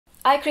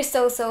Hi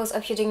Crystal Souls,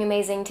 hope you're doing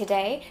amazing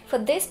today. For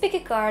this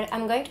pick card,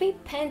 I'm going to be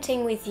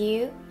painting with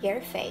you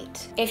your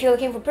fate. If you're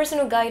looking for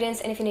personal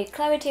guidance and if you need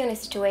clarity on a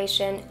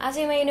situation, as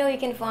you may know, you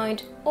can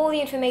find all the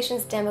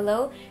information down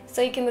below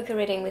so you can book a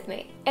reading with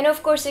me. And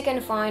of course, you can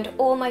find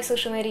all my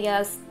social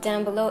medias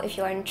down below if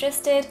you are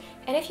interested.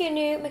 And if you're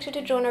new, make sure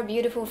to join our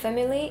beautiful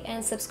family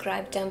and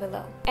subscribe down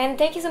below. And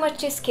thank you so much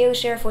to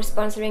Skillshare for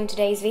sponsoring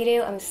today's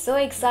video. I'm so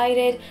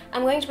excited.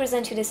 I'm going to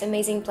present you this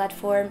amazing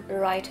platform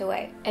right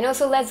away. And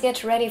also, let's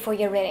get ready for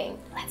your reading.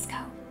 Let's go.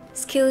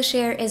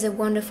 Skillshare is a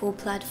wonderful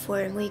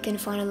platform where you can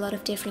find a lot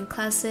of different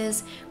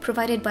classes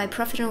provided by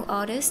professional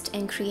artists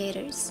and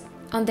creators.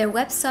 On their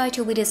website,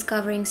 you'll be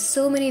discovering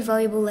so many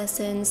valuable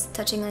lessons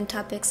touching on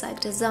topics like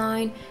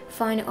design,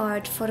 fine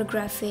art,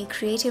 photography,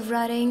 creative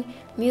writing,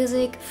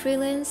 music,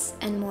 freelance,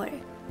 and more.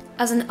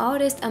 As an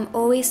artist, I'm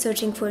always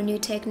searching for new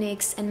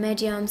techniques and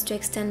mediums to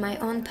extend my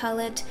own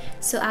palette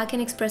so I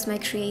can express my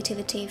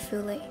creativity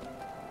fully.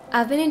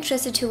 I've been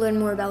interested to learn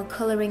more about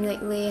coloring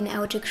lately and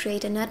how to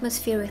create an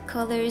atmosphere with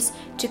colors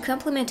to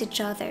complement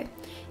each other.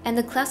 And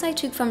the class I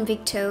took from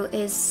Victo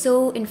is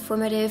so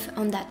informative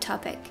on that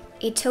topic.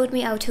 It taught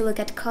me how to look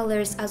at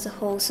colors as a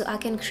whole so I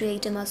can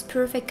create the most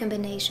perfect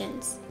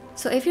combinations.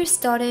 So if you're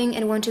starting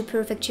and want to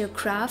perfect your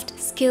craft,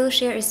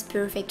 Skillshare is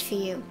perfect for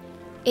you.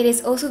 It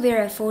is also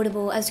very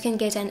affordable as you can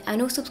get an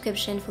annual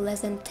subscription for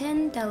less than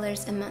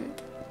 $10 a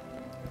month.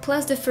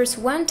 Plus, the first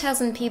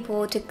 1,000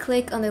 people to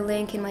click on the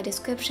link in my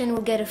description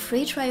will get a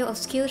free trial of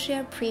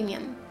Skillshare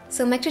Premium.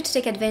 So make sure to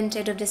take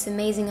advantage of this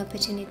amazing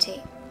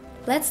opportunity.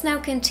 Let's now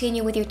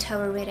continue with your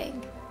tarot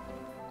reading.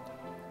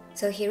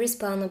 So here is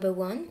pile number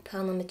 1,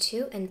 pile number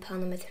 2, and pile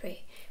number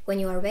 3. When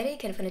you are ready, you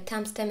can find a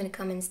timestamp in the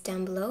comments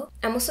down below.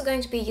 I'm also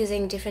going to be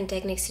using different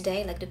techniques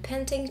today, like the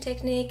painting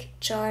technique,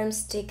 charms,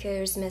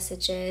 stickers,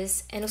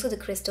 messages, and also the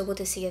crystal ball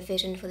to see a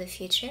vision for the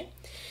future.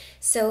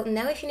 So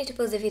now if you need to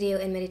pause the video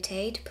and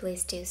meditate,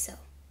 please do so.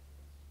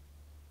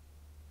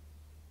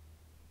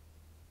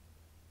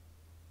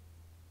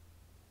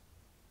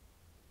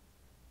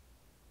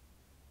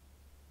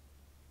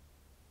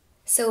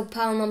 So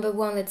pile number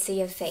 1, let's see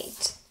your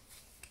fate.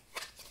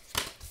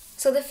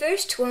 So the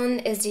first one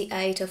is the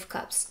Eight of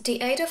Cups.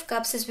 The Eight of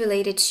Cups is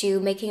related to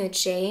making a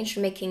change,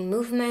 making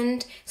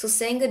movement, so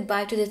saying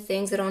goodbye to the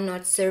things that are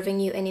not serving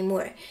you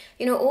anymore.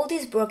 You know, all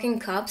these broken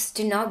cups,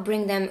 do not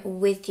bring them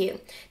with you.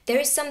 There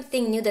is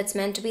something new that's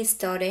meant to be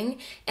starting,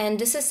 and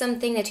this is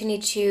something that you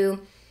need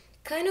to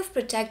kind of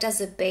protect as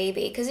a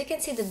baby, because you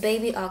can see the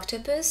baby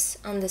octopus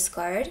on this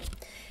card,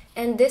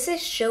 and this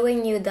is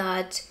showing you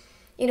that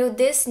you know,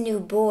 this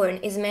newborn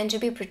is meant to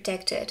be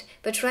protected,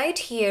 but right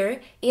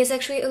here, he is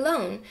actually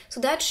alone. So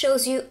that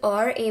shows you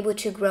are able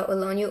to grow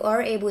alone. You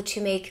are able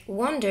to make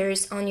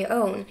wonders on your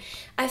own.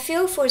 I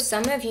feel for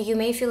some of you, you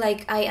may feel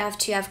like I have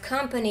to have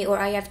company or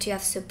I have to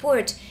have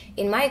support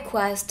in my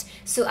quest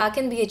so I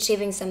can be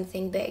achieving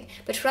something big.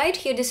 But right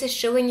here, this is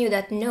showing you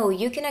that no,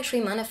 you can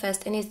actually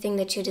manifest anything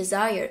that you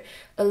desire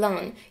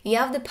alone. You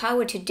have the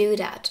power to do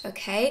that,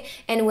 okay?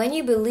 And when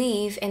you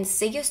believe and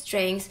see your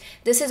strengths,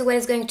 this is what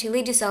is going to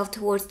lead yourself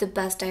towards the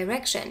best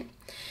direction.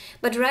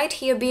 But right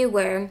here, be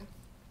aware,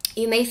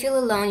 you may feel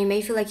alone, you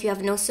may feel like you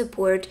have no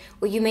support,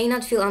 or you may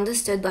not feel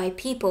understood by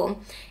people,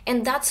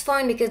 and that's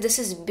fine because this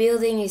is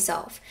building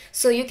yourself.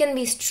 So you can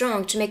be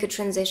strong to make a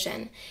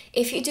transition.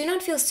 If you do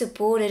not feel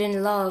supported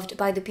and loved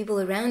by the people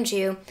around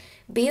you,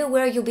 be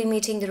aware you'll be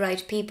meeting the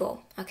right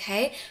people,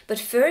 okay? But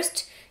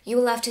first, you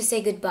will have to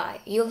say goodbye.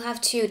 You'll have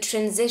to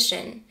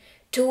transition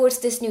towards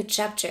this new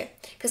chapter,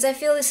 because I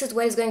feel this is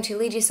what is going to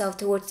lead yourself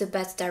towards the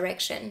best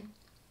direction.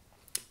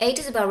 8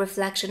 is about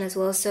reflection as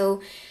well,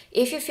 so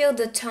if you feel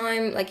the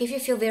time, like if you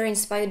feel very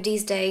inspired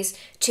these days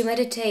to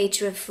meditate,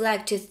 to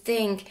reflect, to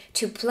think,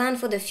 to plan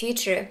for the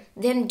future,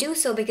 then do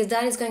so, because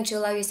that is going to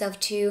allow yourself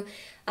to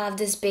have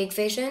this big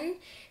vision,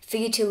 for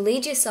you to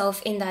lead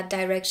yourself in that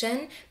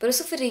direction, but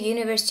also for the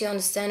universe to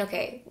understand,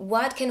 okay,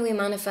 what can we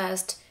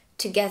manifest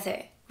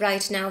together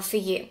right now for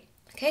you?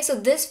 Okay, so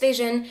this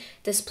vision,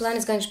 this plan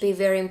is going to be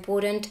very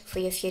important for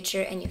your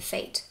future and your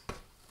fate.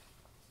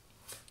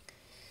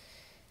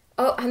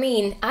 Oh, I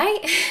mean,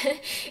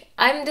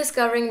 I'm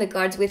discovering the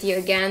cards with you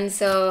again,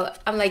 so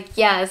I'm like,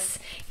 yes,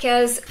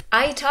 because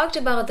I talked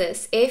about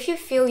this. If you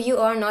feel you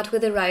are not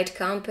with the right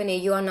company,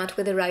 you are not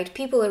with the right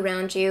people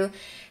around you,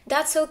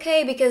 that's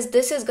okay, because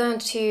this is going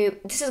to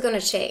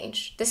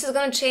change. This is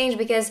going to change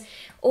because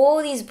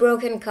all these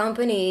broken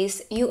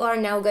companies, you are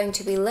now going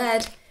to be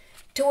led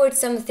towards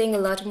something a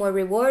lot more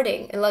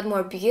rewarding, a lot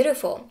more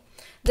beautiful.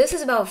 This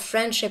is about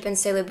friendship and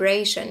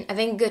celebration,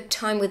 having a good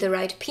time with the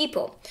right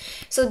people.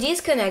 So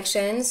these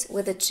connections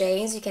with the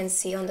chains you can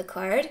see on the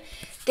card,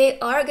 they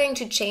are going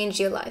to change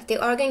your life. They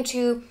are going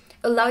to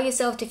allow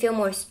yourself to feel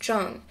more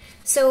strong.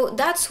 So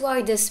that's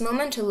why this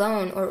moment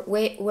alone, or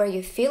where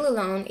you feel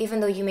alone, even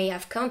though you may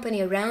have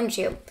company around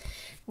you,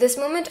 this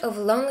moment of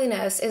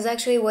loneliness is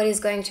actually what is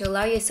going to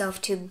allow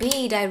yourself to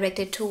be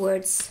directed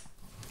towards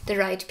the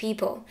right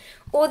people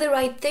or the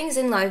right things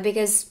in life,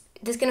 because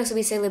this can also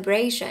be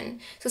celebration.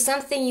 So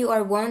something you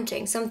are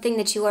wanting, something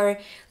that you are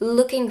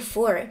looking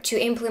for to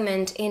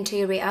implement into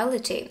your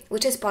reality,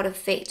 which is part of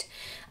fate.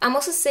 I'm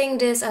also saying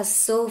this as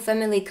soul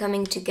family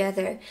coming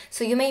together.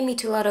 So you may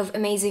meet a lot of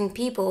amazing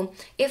people.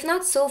 If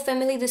not soul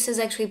family, this is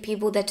actually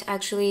people that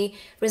actually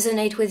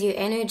resonate with your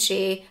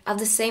energy, have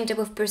the same type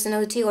of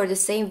personality or the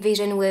same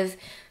vision with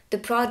the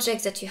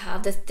projects that you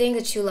have, the thing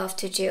that you love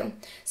to do.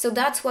 So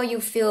that's why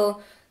you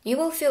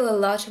will feel a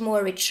lot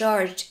more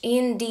recharged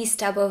in these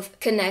type of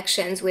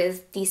connections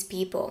with these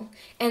people.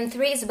 And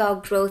 3 is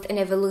about growth and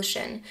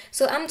evolution.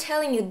 So I'm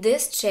telling you,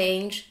 this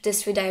change,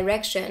 this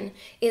redirection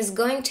is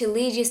going to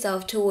lead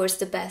yourself towards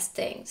the best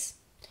things.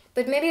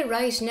 But maybe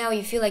right now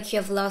you feel like you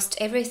have lost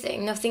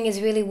everything, nothing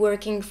is really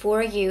working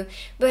for you,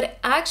 but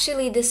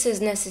actually this is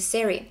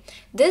necessary.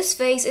 This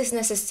phase is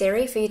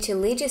necessary for you to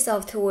lead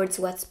yourself towards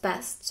what's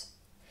best.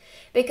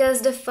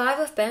 Because the 5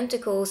 of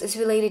Pentacles is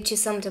related to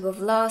some type of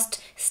loss,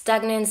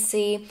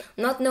 stagnancy,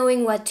 not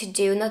knowing what to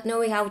do, not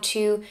knowing how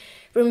to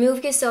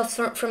remove yourself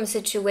from a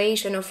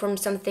situation or from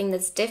something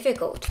that's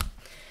difficult.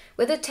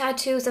 With the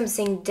tattoos, I'm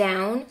seeing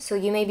down, so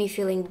you may be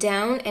feeling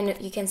down and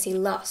you can see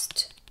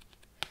lost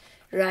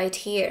right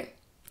here.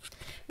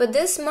 But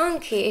this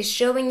monkey is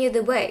showing you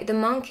the way. The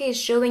monkey is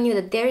showing you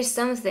that there is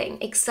something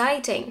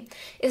exciting.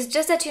 It's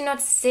just that you're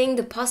not seeing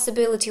the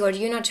possibility, or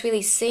you're not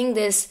really seeing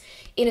this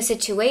in a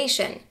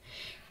situation.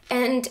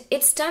 And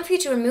it's time for you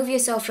to remove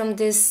yourself from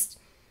this.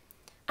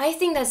 I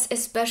think that's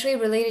especially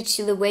related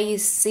to the way you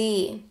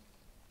see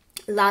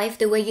life,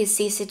 the way you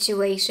see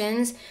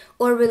situations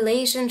or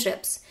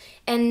relationships.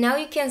 And now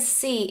you can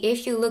see,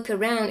 if you look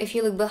around, if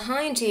you look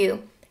behind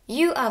you,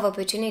 you have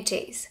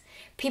opportunities.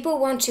 People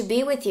want to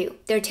be with you.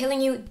 They're telling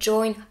you,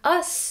 join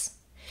us.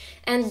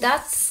 And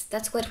that's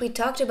what we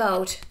talked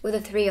about with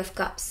the 3 of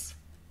Cups.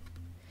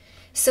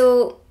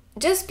 So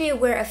just be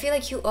aware. I feel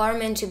like you are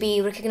meant to be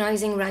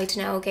recognizing right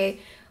now, okay?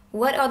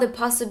 What are the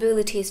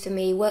possibilities for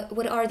me?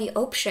 What are the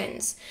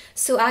options?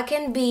 So I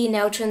can be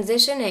now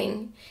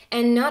transitioning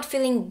and not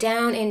feeling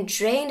down and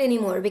drained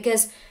anymore,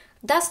 because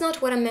that's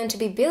not what I'm meant to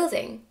be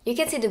building. You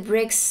can see the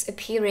bricks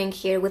appearing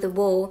here with a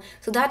wall.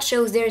 So that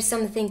shows there is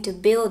something to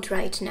build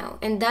right now.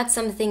 And that's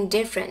something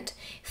different.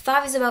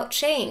 5 is about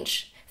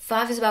change.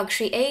 5 is about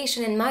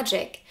creation and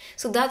magic.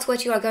 So that's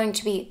what you are going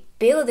to be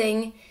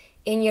building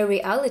in your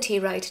reality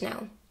right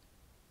now.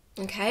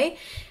 Okay?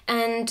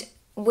 And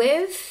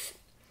with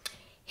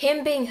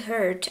him being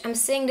hurt, I'm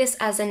seeing this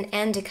as an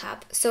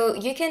handicap. So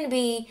you can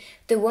be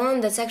the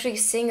one that's actually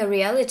seeing a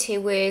reality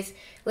with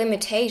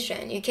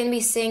limitation. You can be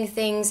seeing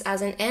things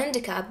as an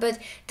handicap, but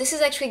this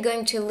is actually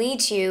going to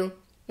lead you,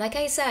 like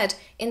I said,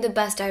 in the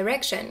best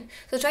direction.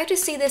 So try to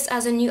see this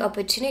as a new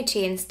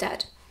opportunity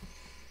instead.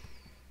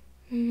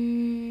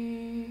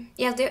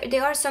 Yeah,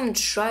 there are some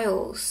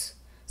trials,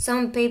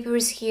 some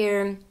papers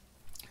here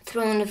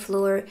thrown on the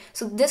floor.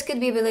 So this could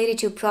be related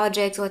to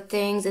projects or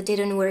things that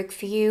didn't work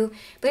for you,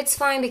 but it's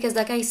fine, because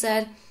like I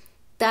said,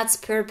 that's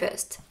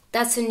purposed.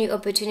 That's a new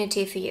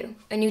opportunity for you,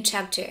 a new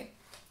chapter.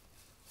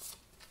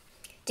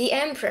 The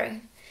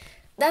Emperor.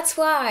 That's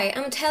why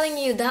I'm telling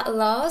you that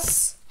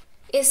loss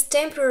is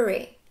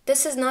temporary.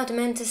 This is not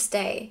meant to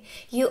stay.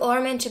 You are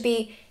meant to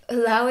be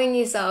allowing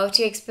yourself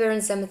to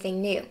experience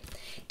something new.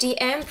 The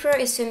Emperor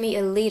is for me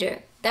a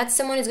leader. That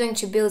someone is going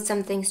to build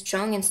something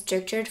strong and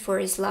structured for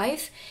his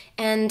life,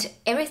 and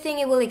everything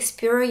he will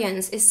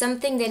experience is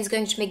something that is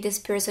going to make this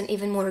person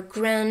even more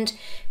grand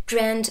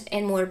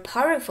and more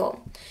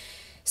powerful.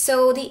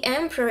 So the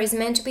Emperor is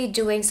meant to be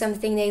doing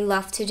something they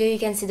love to do. You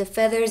can see the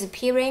feathers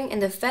appearing,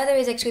 and the feather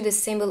is actually the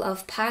symbol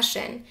of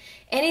passion.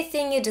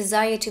 Anything you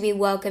desire to be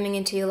welcoming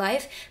into your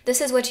life, this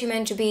is what you're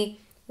meant to be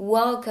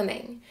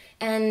welcoming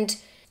and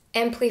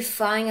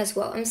amplifying as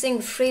well. I'm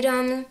seeing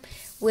freedom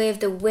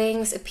with the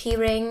wings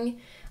appearing.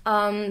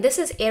 This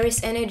is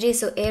Aries energy,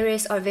 so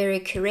Aries are very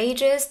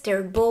courageous,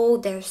 they're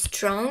bold, they're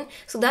strong.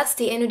 So that's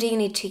the energy you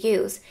need to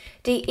use.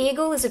 The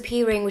eagle is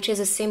appearing, which is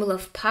a symbol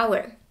of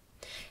power.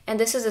 And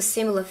this is a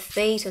symbol of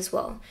fate as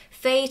well.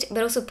 Fate,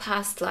 but also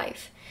past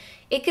life.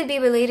 It could be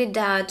related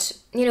that,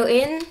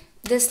 in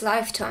this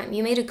lifetime,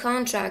 you made a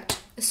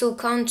contract, a soul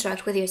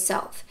contract with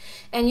yourself.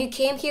 And you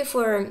came here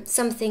for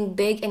something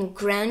big and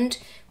grand,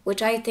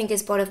 which I think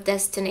is part of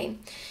destiny.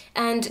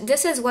 And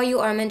this is why you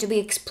are meant to be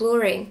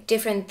exploring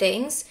different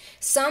things.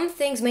 Some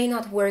things may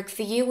not work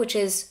for you, which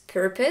is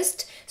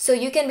purposed. So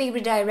you can be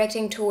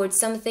redirecting towards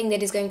something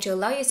that is going to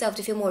allow yourself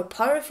to feel more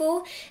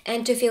powerful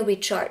and to feel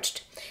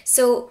recharged.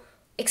 So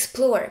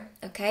explore,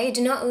 okay?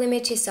 Do not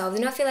limit yourself.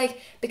 Do not feel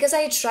like, because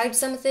I tried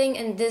something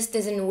and this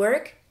doesn't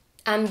work,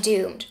 I'm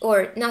doomed,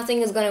 or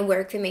nothing is going to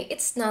work for me.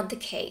 It's not the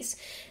case.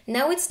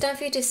 Now it's time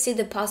for you to see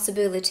the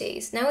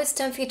possibilities. Now it's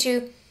time for you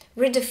to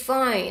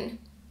redefine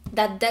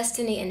that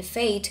destiny and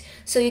fate,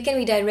 so you can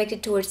be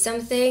directed towards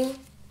something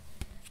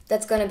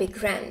that's gonna be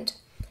grand.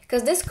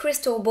 Because this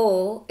crystal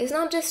ball is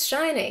not just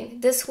shining,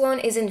 this one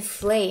is in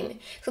flame.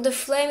 So the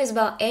flame is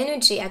about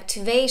energy,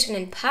 activation,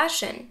 and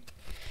passion.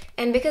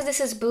 And because this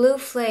is blue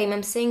flame,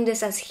 I'm seeing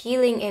this as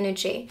healing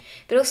energy.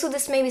 But also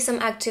this may be some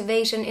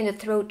activation in the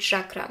throat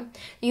chakra.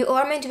 You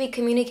are meant to be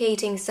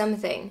communicating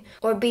something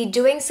or be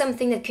doing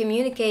something that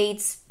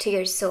communicates to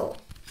your soul.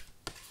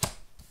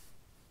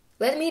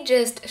 Let me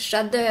just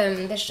shut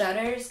the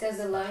shutters because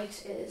the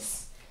light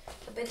is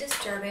a bit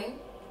disturbing.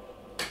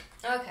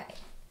 Okay.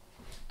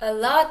 A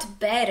lot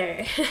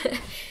better.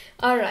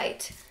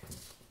 Alright.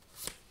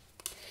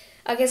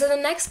 Okay, so the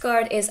next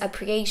card is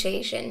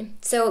appreciation.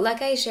 So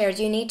like I shared,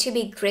 you need to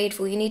be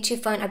grateful. You need to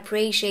find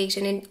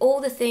appreciation in all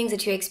the things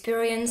that you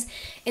experience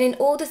and in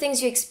all the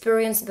things you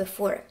experienced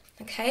before.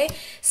 Okay?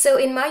 So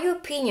in my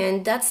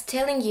opinion, that's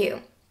telling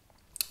you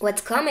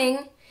what's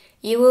coming.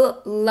 You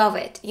will love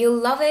it. You'll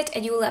love it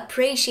and you will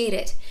appreciate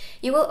it.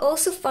 You will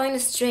also find the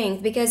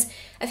strength because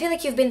I feel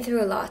like you've been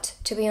through a lot,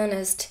 to be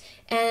honest.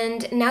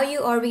 And now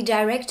you are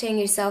redirecting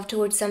yourself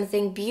towards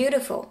something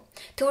beautiful,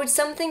 towards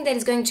something that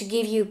is going to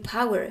give you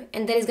power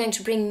and that is going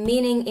to bring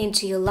meaning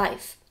into your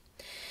life.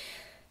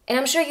 And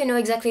I'm sure you know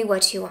exactly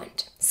what you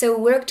want. So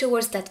work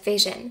towards that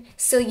vision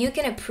so you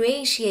can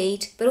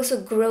appreciate but also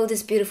grow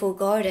this beautiful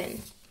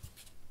garden.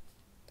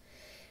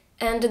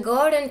 And the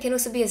garden can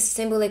also be a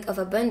symbolic of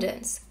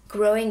abundance,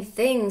 growing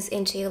things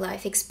into your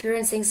life,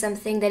 experiencing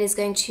something that is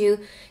going to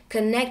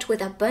connect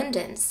with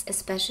abundance,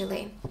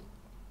 especially.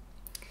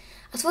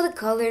 As for the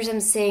colors I'm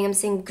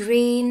seeing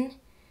green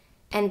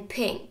and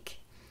pink.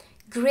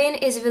 Green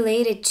is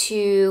related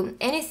to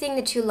anything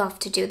that you love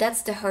to do.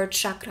 That's the heart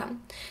chakra.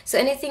 So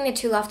anything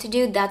that you love to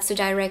do, that's the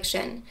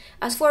direction.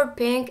 As for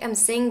pink, I'm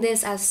seeing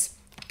this as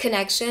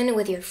connection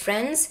with your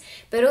friends,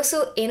 but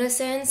also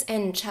innocence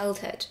and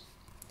childhood.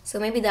 So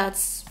maybe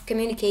that's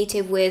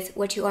communicative with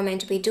what you are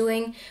meant to be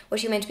doing,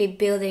 what you're meant to be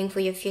building for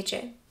your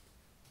future.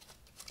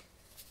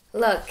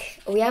 Look,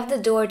 we have the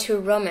door to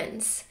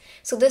romance.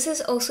 So this is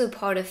also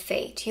part of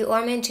fate. You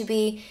are meant to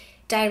be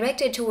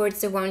directed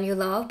towards the one you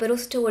love, but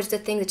also towards the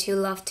thing that you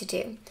love to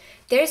do.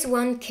 There's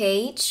one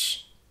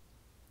cage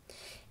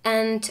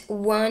and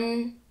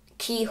one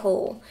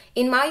keyhole.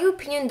 In my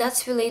opinion,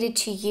 that's related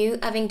to you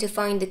having to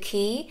find the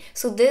key,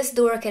 so this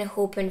door can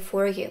open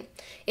for you.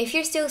 If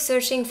you're still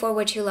searching for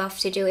what you love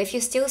to do, if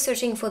you're still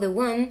searching for the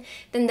one,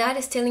 then that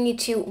is telling you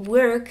to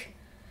work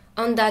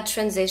on that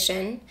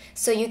transition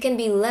so you can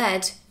be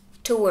led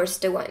towards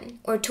the one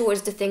or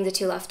towards the thing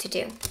that you love to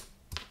do.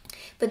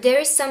 But there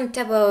is some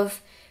type of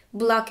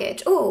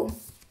blockage. Oh,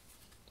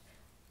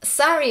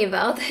 sorry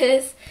about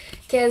this,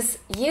 because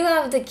you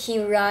have the key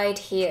right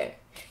here.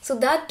 So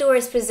that door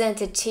is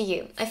presented to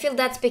you. I feel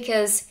that's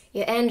because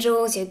your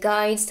angels, your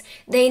guides,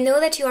 they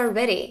know that you are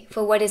ready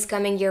for what is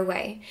coming your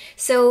way.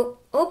 So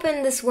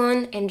open this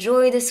one,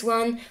 enjoy this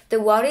one. The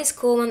water is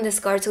calm on this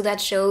card, so that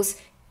shows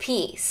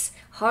peace,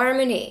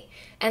 harmony,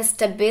 and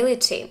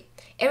stability.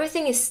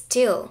 Everything is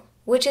still,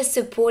 which is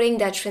supporting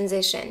that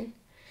transition.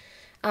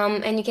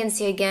 And you can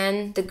see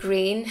again the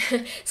green.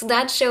 So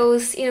that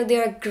shows,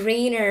 there are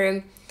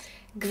greener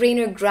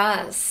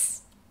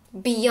grass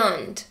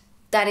beyond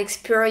that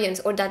experience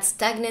or that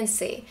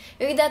stagnancy.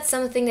 Maybe that's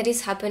something that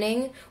is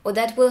happening or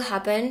that will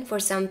happen for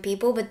some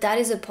people, but that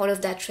is a part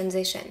of that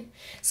transition.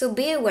 So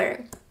be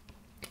aware.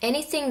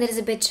 Anything that is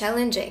a bit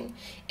challenging,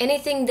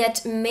 anything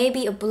that may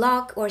be a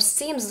block or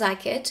seems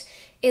like it,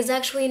 is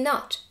actually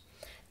not.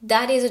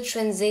 That is a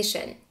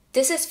transition.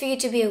 This is for you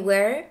to be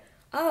aware,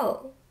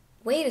 oh,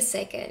 wait a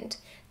second.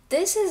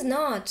 This is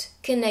not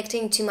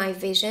connecting to my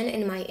vision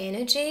and my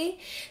energy,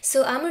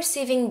 so I'm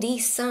receiving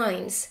these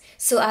signs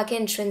so I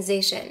can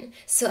transition,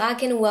 so I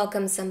can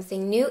welcome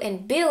something new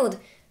and build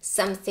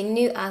something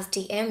new as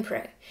the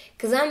Emperor,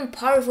 because I'm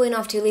powerful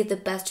enough to live the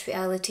best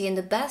reality and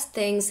the best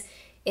things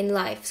in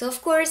life. So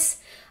of course,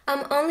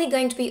 I'm only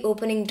going to be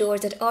opening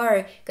doors that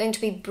are going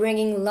to be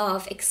bringing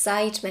love,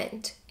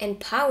 excitement, and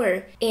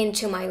power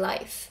into my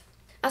life.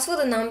 As for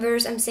the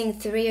numbers, I'm seeing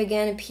 3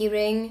 again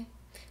appearing.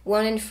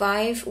 1 and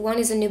 5. 1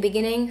 is a new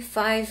beginning.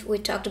 5, we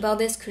talked about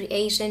this,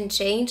 creation,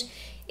 change.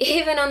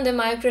 Even on the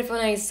microphone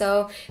I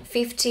saw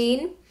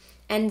 15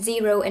 and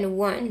 0 and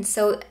 1.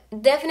 So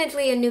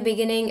definitely a new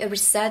beginning, a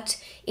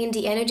reset in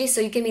the energy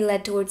so you can be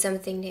led towards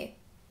something new.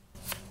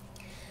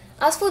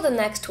 As for the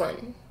next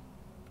one,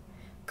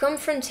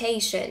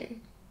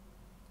 confrontation.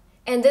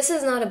 And this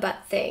is not a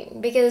bad thing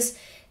because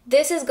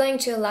this is going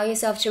to allow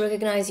yourself to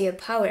recognize your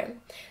power.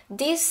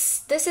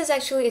 This is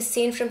actually a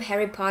scene from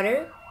Harry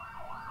Potter.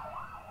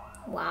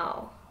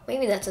 Wow,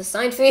 maybe that's a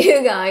sign for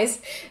you guys.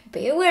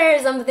 Be aware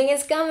something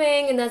is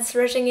coming and that's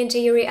rushing into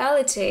your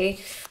reality.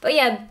 But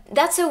yeah,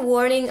 that's a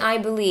warning, I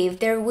believe.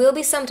 There will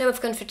be some type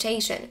of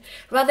confrontation.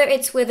 Rather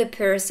it's with a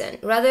person,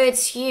 rather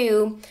it's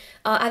you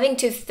having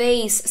to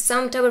face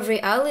some type of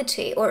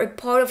reality or a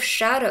part of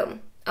shadow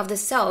of the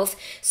self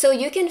so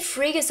you can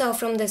free yourself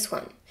from this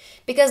one.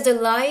 Because the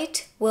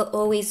light will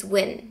always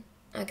win,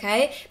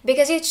 okay?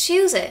 Because you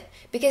choose it,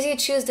 because you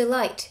choose the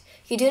light.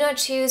 You do not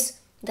choose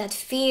that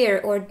fear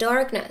or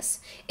darkness.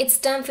 It's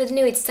time for the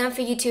new, it's time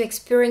for you to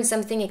experience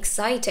something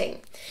exciting.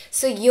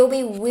 So you'll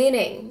be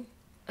winning,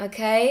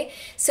 okay?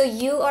 So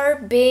you are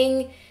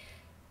being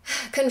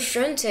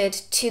confronted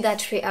to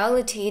that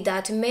reality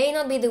that may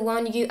not be the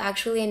one you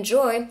actually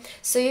enjoy,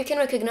 so you can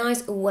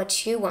recognize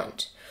what you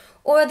want.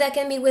 Or that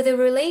can be with a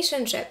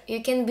relationship.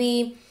 You can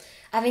be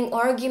having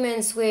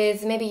arguments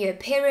with maybe your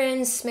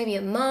parents, maybe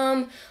your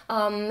mom,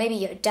 maybe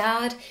your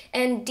dad,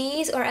 and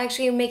these are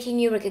actually making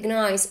you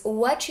recognize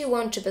what you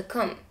want to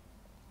become,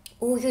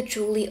 who you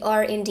truly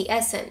are in the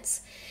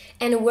essence,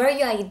 and where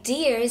your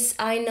ideas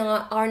are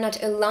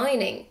not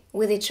aligning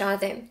with each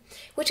other,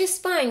 which is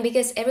fine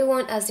because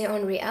everyone has their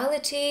own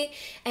reality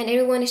and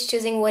everyone is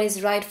choosing what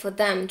is right for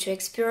them to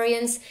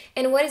experience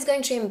and what is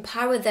going to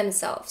empower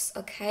themselves,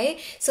 okay?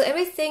 So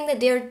everything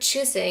that they're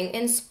choosing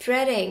and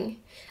spreading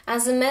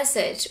as a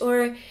message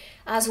or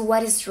as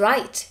what is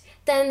right,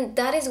 then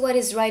that is what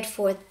is right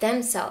for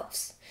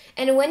themselves.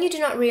 And when you do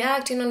not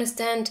react and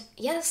understand,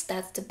 yes,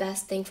 that's the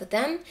best thing for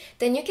them,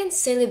 then you can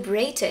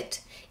celebrate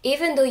it,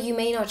 even though you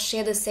may not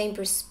share the same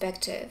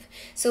perspective.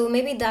 So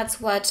maybe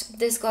that's what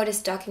this card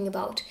is talking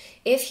about.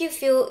 If you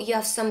feel you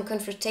have some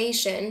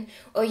confrontation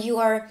or you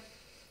are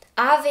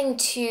having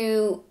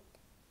to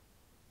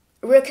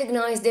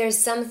recognize there's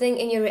something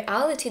in your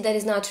reality that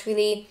is not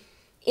really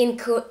in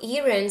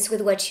coherence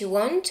with what you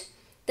want,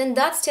 then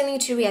that's telling you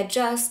to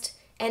readjust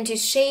and to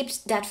shape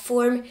that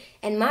form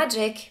and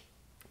magic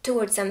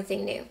towards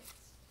something new.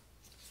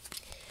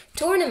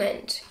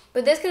 Tournament.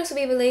 But this can also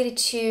be related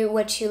to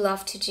what you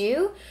love to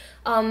do.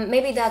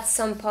 Maybe that's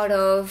some part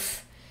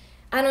of,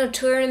 I don't know,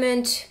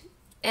 tournament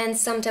and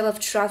some type of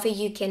trophy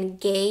you can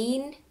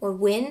gain or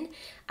win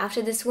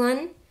after this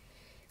one.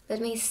 Let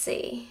me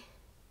see.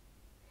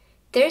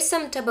 There's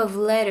some type of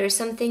letter,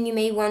 something you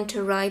may want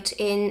to write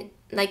in,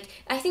 like,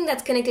 I think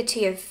that's connected to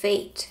your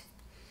fate.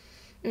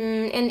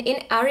 And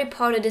in Harry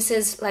Potter, this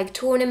is like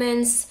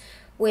tournaments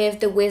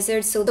with the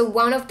wizards. So the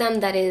one of them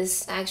that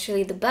is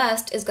actually the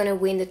best is going to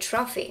win the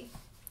trophy.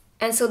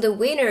 And so the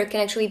winner can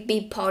actually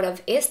be part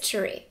of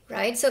history,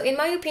 right? So in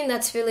my opinion,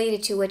 that's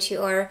related to what you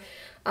are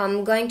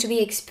going to be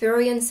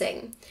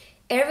experiencing.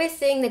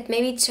 Everything that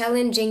may be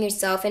challenging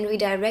yourself and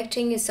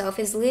redirecting yourself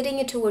is leading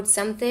you towards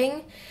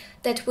something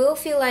that will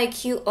feel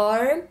like you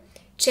are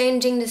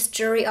changing the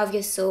story of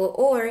your soul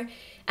or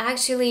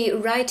actually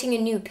writing a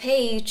new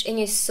page in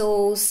your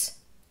soul's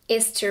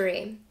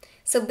history.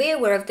 So be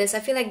aware of this. I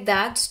feel like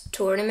that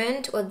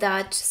tournament or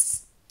that,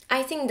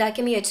 I think that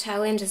can be a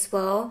challenge as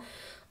well.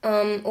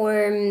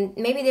 Or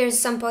maybe there's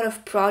some part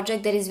of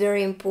project that is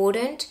very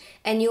important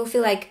and you'll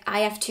feel like I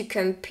have to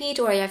compete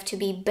or I have to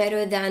be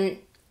better than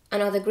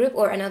another group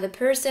or another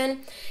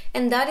person.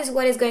 And that is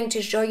what is going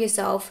to show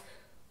yourself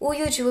who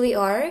you truly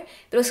are,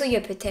 but also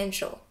your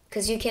potential,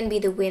 because you can be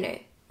the winner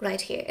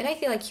right here. And I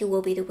feel like you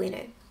will be the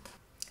winner.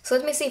 So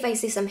let me see if I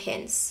see some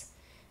hints.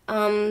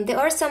 There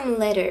are some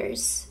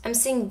letters. I'm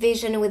seeing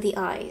vision with the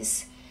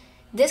eyes.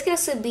 This can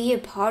also be a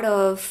part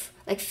of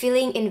like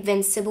feeling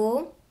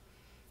invincible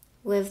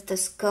with the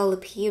skull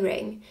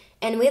appearing.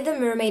 And with the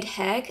mermaid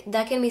egg,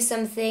 that can be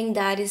something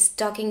that is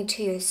talking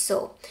to your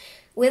soul.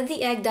 With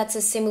the egg, that's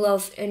a symbol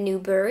of a new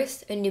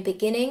birth, a new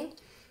beginning.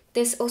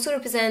 This also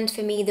represents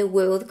for me the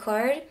world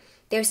card.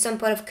 There's some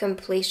part of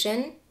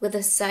completion with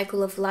the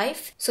cycle of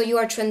life. So you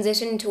are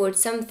transitioning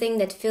towards something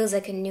that feels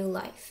like a new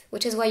life,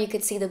 which is why you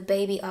could see the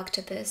baby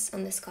octopus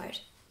on this card.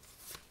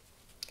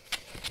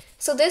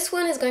 So this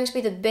one is going to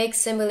be the big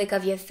symbolic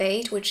of your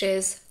fate, which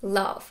is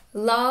love.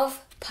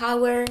 Love,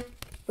 power,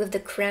 with the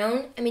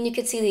crown. I mean, you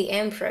could see the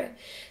emperor.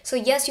 So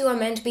yes, you are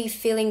meant to be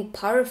feeling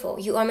powerful.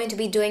 You are meant to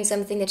be doing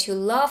something that you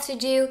love to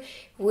do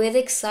with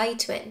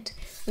excitement.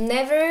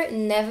 Never,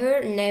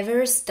 never,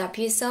 never stop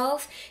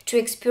yourself to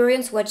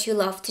experience what you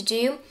love to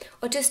do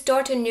or to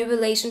start a new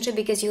relationship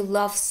because you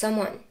love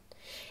someone.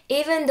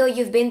 Even though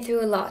you've been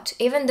through a lot,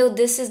 even though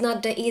this is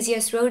not the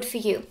easiest road for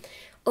you,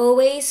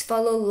 always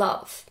follow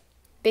love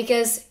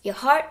because your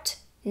heart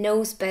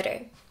knows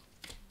better.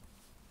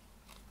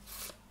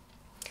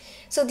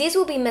 So these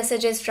will be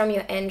messages from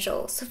your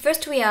angels. So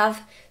first we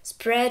have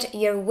spread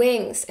your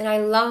wings. And I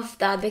love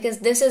that because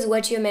this is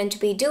what you're meant to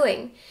be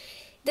doing.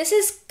 This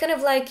is kind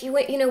of like,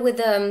 you know, with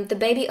the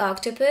baby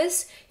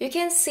octopus, you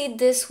can see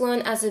this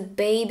one as a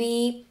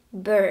baby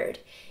bird.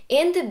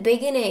 In the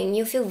beginning,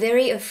 you feel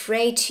very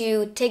afraid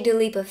to take the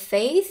leap of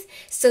faith,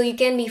 so you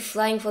can be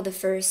flying for the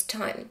first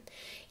time.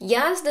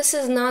 Yes, this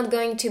is not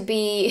going to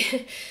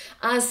be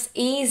as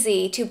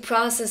easy to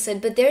process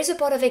it, but there's a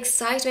part of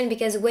excitement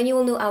because when you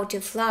will know how to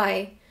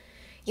fly,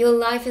 your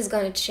life is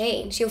going to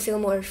change. You'll feel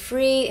more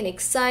free and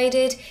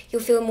excited.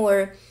 You'll feel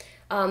more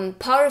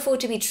powerful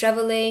to be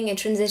traveling and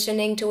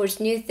transitioning towards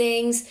new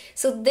things.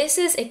 So this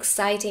is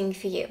exciting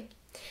for you.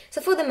 So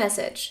for the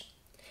message,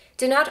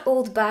 do not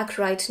hold back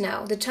right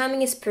now. The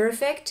timing is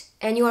perfect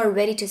and you are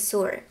ready to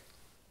soar.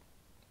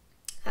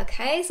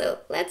 Okay, so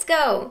let's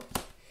go.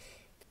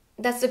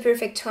 That's the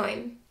perfect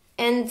time.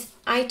 And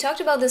I talked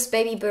about this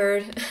baby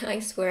bird. I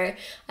swear,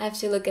 I have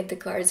to look at the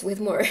cards with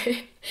more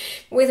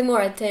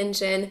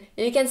attention.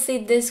 You can see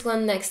this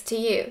one next to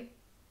you.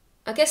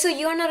 Okay, so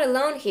you are not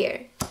alone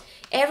here.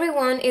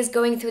 Everyone is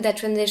going through that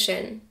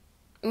transition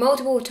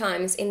multiple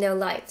times in their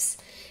lives.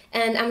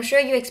 And I'm sure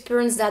you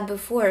experienced that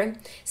before.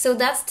 So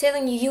that's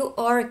telling you you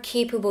are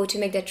capable to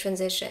make that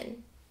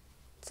transition.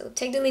 So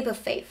take the leap of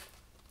faith.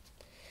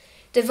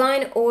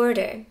 Divine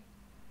order.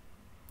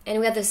 And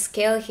we have the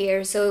scale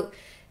here. So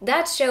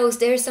that shows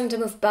there's some type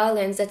of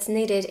balance that's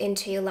needed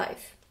into your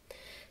life.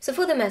 So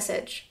for the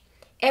message,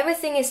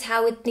 everything is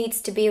how it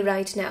needs to be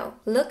right now.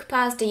 Look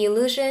past the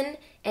illusion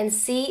and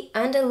see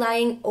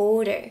underlying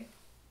order.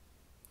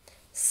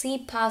 See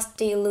past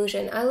the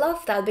illusion. I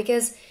love that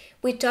because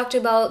we talked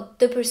about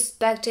the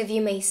perspective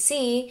you may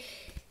see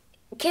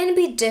can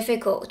be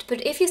difficult,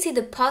 but if you see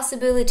the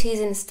possibilities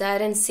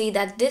instead and see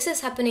that this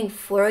is happening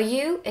for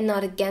you and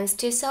not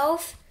against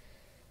yourself,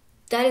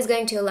 that is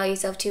going to allow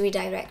yourself to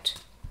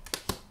redirect.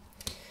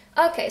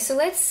 Okay, so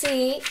let's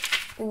see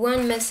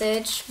one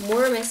message,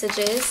 more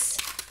messages.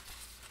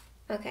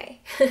 Okay,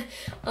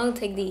 I'll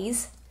take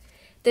these.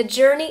 The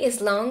journey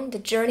is long, the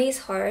journey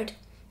is hard,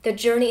 the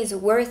journey is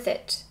worth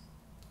it.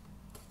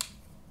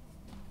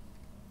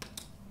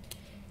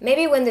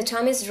 Maybe when the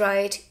time is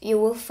right, you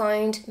will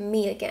find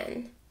me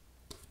again.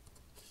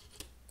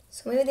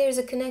 So maybe there's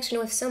a connection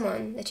with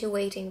someone that you're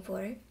waiting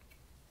for.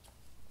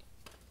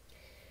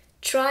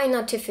 Try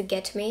not to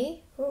forget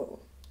me. Ooh,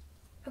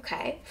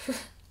 okay.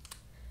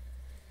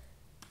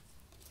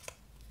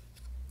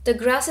 The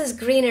grass is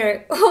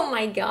greener. Oh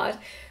my God.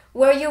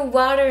 Where you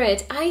water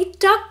it. I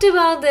talked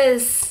about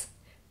this.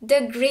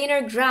 The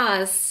greener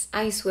grass.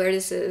 I swear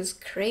this is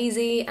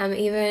crazy. I'm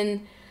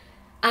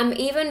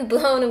even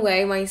blown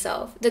away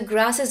myself. The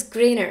grass is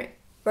greener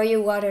where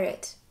you water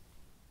it.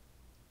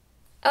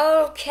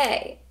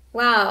 Okay.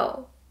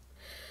 Wow.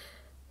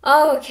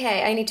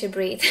 Okay, I need to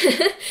breathe.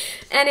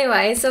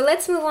 Anyway, so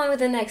let's move on with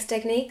the next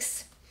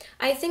techniques.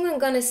 I think I'm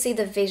gonna see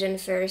the vision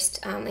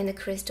first in the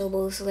crystal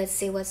ball. So let's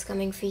see what's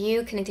coming for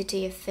you connected to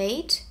your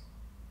fate.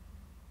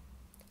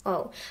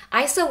 Oh,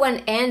 I saw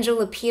one angel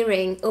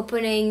appearing,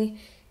 opening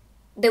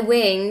the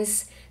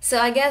wings. So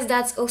I guess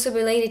that's also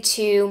related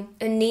to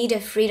a need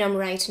of freedom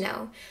right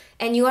now.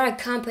 And you are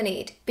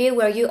accompanied. Be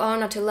aware you are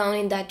not alone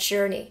in that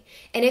journey.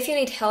 And if you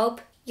need help,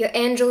 your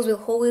angels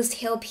will always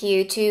help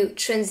you to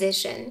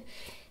transition.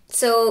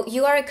 So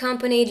you are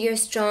accompanied, you're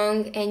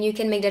strong, and you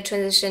can make that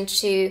transition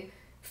to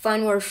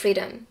find more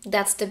freedom.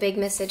 That's the big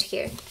message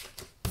here.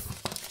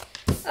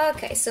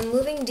 Okay, so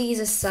moving these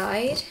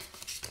aside,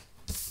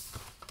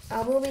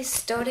 I will be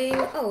starting...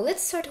 Oh,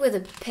 let's start with a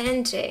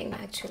painting,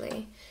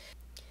 actually.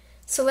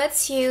 So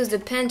let's use the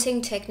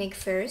painting technique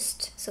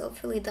first. So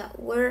hopefully that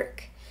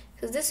works.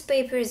 Because this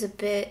paper is a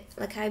bit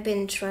like I've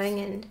been trying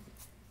and...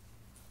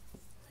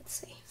 Let's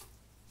see.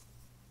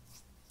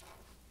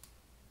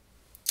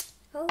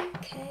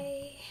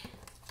 Okay.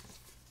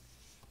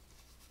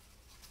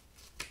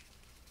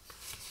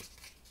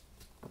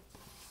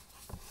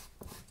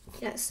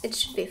 Yes, it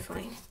should be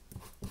fine.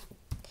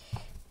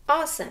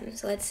 Awesome.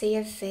 So let's see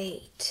your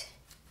fate.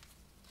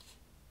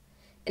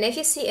 And if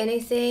you see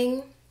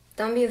anything,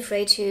 don't be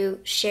afraid to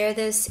share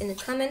this in the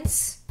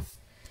comments.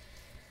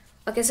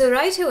 Okay, so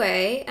right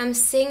away, I'm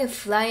seeing a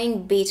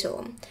flying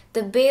beetle.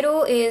 The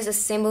beetle is a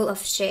symbol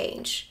of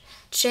change.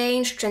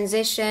 Change,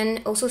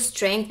 transition, also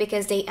strength,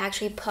 because they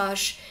actually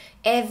push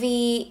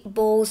heavy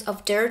balls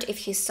of dirt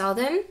if you saw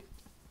them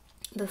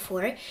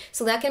before.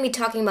 So that can be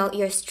talking about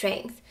your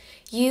strength.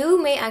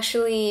 You may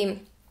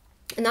actually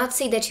not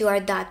see that you are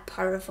that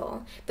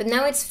powerful, but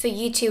now it's for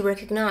you to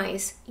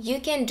recognize you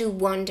can do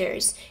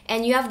wonders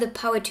and you have the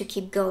power to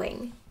keep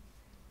going.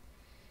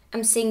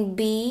 I'm saying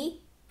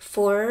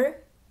B4,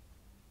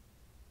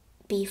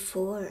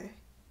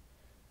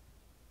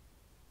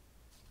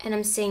 and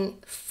I'm saying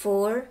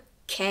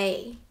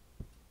 4K.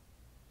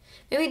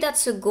 Maybe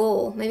that's a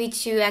goal, maybe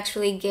to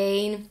actually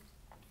gain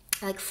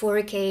like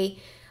 4K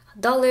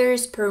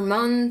dollars per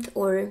month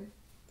or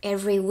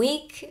every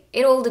week.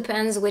 It all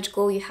depends which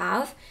goal you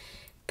have.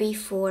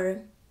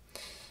 B4.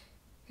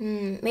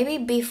 Maybe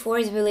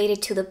B4 is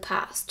related to the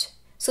past.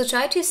 So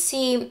try to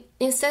see,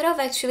 instead of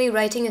actually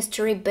writing a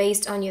story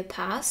based on your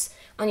past,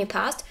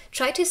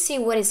 try to see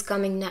what is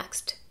coming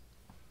next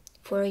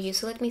for you.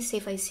 So let me see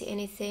if I see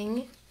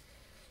anything.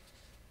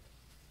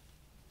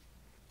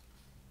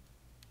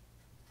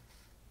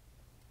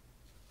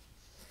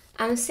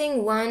 I'm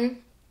seeing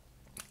one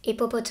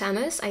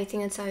hippopotamus, I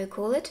think that's how you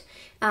call it.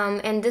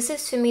 And this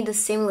is for me the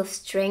symbol of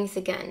strength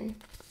again.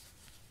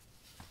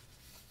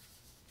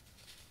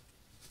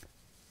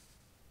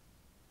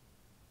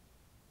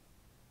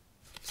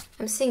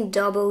 I'm seeing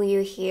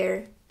W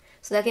here,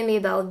 so that can be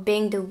about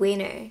being the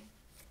winner.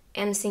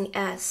 I'm seeing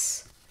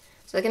S,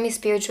 so that can be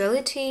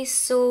spirituality,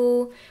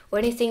 soul, or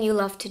anything you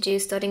love to do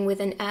starting with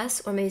an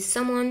S, or maybe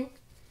someone.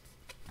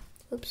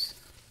 Oops.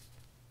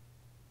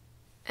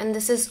 And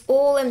this is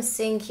all I'm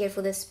seeing here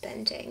for this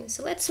painting.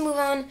 So let's move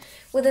on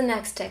with the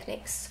next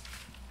techniques.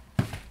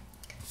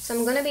 So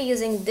I'm going to be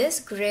using this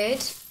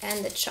grid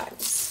and the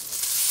charms.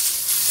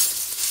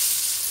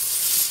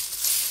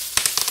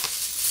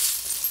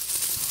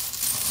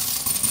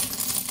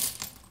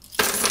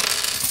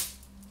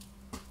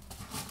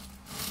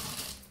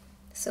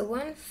 So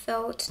one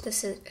thought,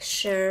 this is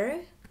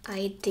sure,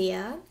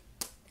 idea,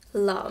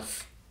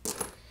 love.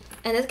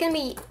 And that can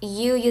be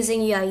you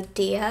using your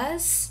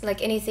ideas,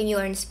 like anything you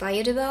are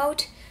inspired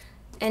about,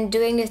 and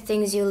doing the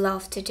things you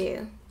love to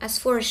do. As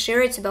for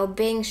sure, it's about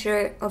being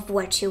sure of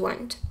what you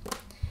want.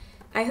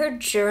 I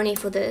heard journey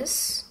for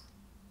this.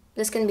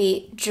 This can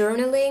be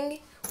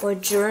journaling or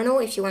journal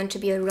if you want to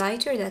be a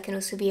writer. That can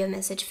also be a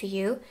message for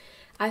you.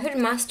 I heard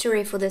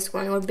mastery for this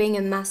one, or being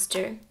a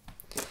master.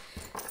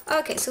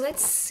 Okay, so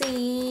let's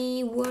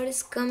see what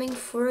is coming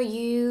for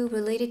you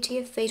related to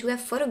your fate. We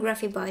have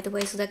photography, by the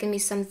way, so that can be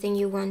something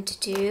you want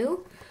to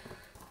do.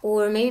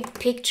 Or maybe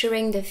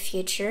picturing the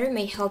future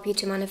may help you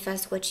to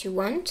manifest what you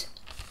want.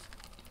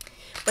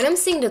 When I'm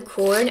seeing the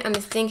corn, I'm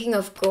thinking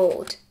of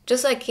gold.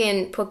 Just like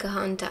in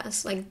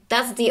Pocahontas, like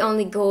that's the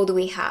only gold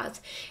we had.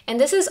 And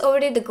this is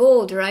already the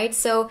gold, right?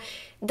 So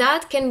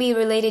that can be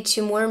related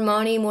to more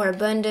money, more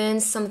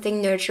abundance,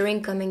 something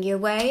nurturing coming your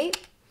way.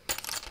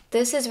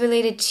 This is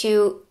related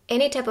to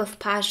any type of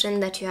passion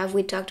that you have.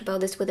 We talked about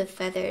this with the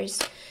feathers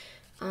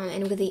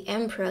and with the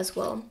Emperor as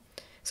well.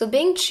 So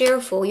being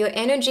cheerful, your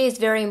energy is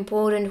very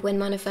important when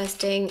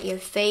manifesting your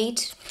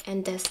fate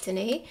and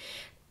destiny.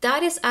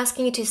 That is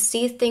asking you to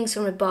see things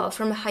from above,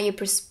 from a higher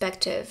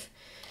perspective,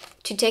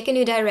 to take a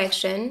new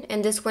direction.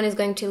 And this one is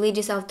going to lead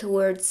yourself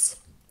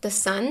towards the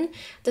sun.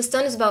 The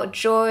sun is about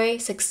joy,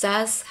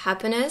 success,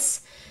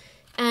 happiness.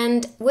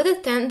 And with the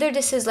thunder,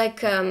 this is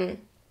like... the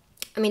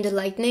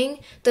lightning.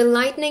 The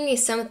lightning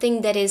is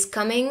something that is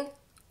coming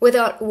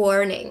without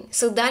warning.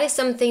 So that is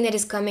something that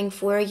is coming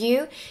for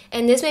you.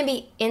 And this may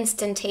be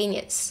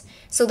instantaneous.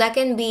 So that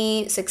can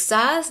be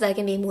success, that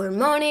can be more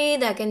money,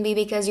 that can be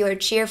because you are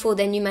cheerful,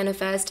 then you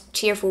manifest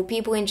cheerful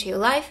people into your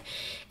life.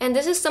 And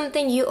this is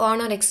something you are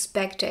not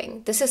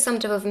expecting. This is some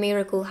type of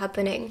miracle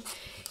happening.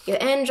 Your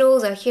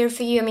angels are here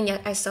for you. I mean,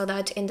 I saw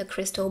that in the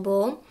crystal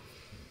ball.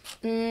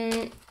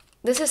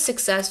 This is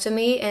success to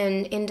me,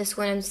 and in this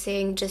one I'm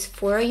saying just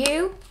for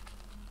you.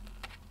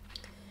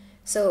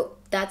 So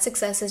that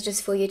success is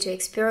just for you to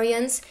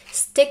experience.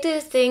 Stick to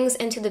the things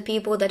and to the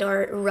people that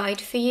are right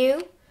for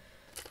you.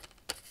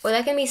 Or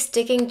that can be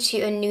sticking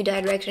to a new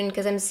direction,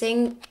 because I'm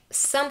seeing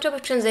some type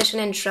of transition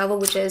and travel,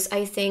 which is,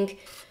 I think,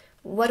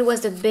 what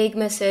was the big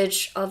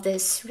message of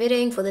this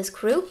reading for this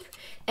group.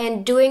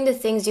 And doing the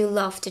things you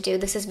love to do.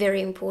 This is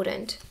very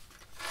important.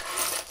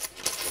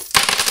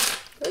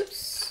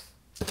 Oops.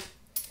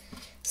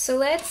 So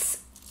let's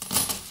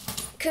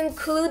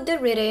conclude the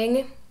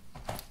reading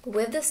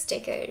with the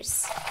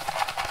stickers.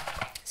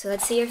 So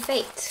let's see your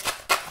fate.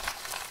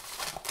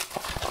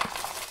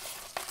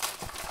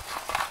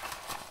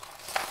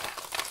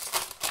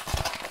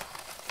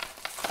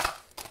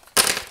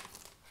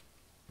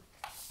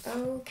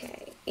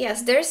 Okay.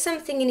 Yes, there's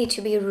something you need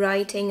to be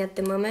writing at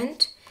the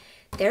moment.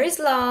 There is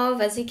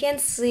love, as you can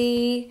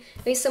see.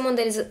 There's someone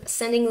that is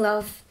sending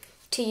love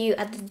to you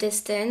at the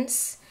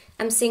distance.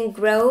 I'm seeing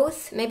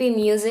growth, maybe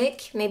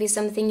music, maybe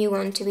something you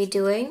want to be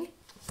doing.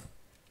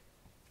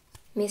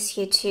 Miss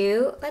you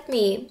too. Let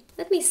me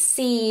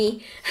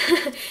see,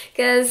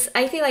 because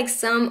I feel like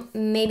some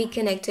may be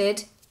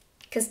connected,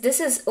 because this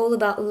is all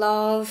about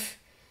love,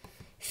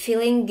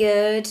 feeling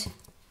good.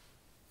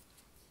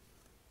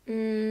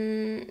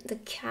 The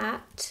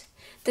cat.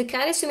 The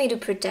cat is for me the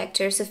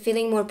protector, so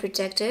feeling more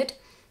protected.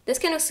 This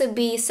can also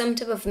be some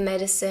type of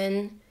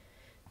medicine.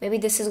 Maybe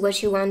this is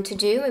what you want to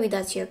do. Maybe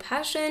that's your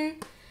passion.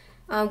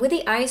 With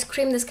the ice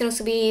cream, this can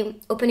also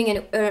be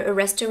opening a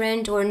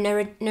restaurant or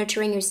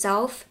nurturing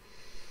yourself.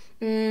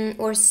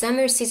 Or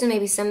summer season,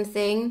 maybe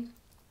something,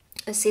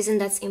 a season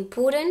that's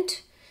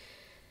important.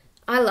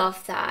 I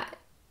love that,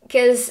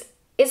 because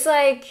it's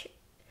like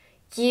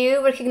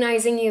you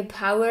recognizing your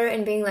power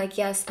and being like,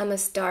 yes, I'm a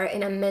star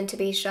and I'm meant to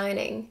be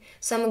shining.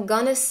 So I'm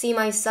gonna see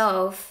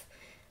myself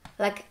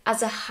like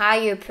as a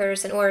higher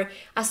person, or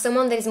as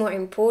someone that is more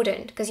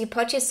important, because you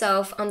put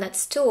yourself on that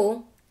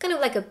stool, kind of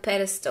like a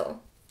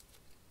pedestal.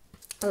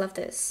 I love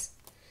this.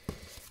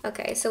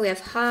 Okay, so we have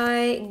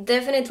high,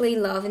 definitely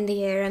love in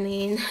the air. I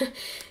mean,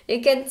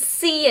 you can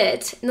see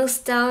it.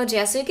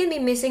 Nostalgia, so you can be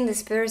missing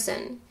this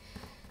person,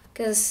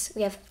 because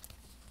we have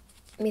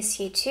miss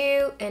you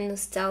too and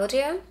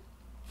nostalgia,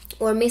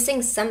 or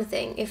missing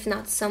something, if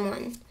not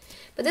someone.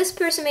 But this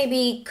person may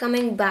be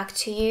coming back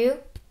to you.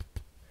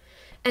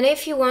 And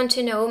if you want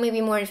to know maybe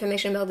more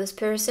information about this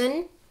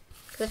person,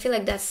 because I feel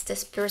like that's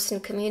this person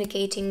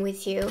communicating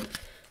with you.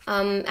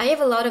 I have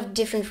a lot of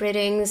different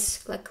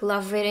readings, like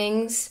love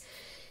readings.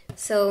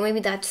 So maybe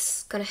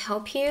that's gonna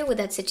help you with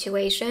that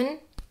situation.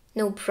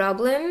 No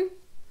problem.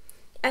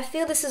 I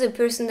feel this is a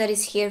person that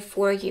is here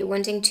for you,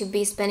 wanting to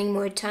be spending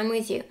more time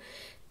with you.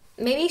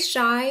 Maybe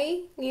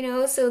shy, you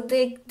know, so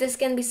this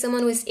can be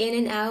someone who's in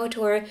and out,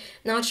 or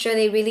not sure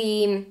they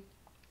really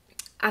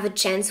have a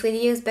chance with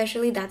you,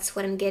 especially. That's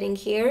what I'm getting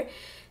here.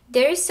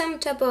 There is some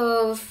type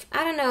of,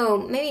 I don't know,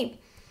 maybe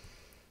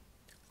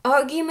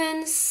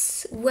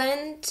arguments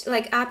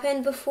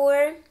happened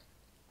before,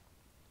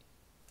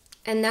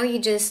 and now you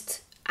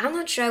just, I'm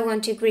not sure I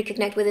want to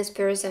reconnect with this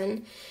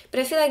person, but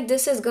I feel like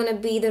this is gonna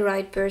be the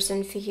right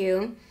person for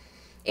you.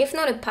 If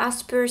not a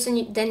past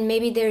person, then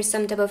maybe there's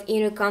some type of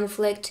inner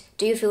conflict.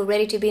 Do you feel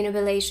ready to be in a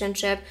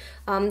relationship?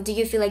 Do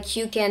you feel like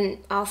you can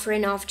offer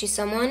enough to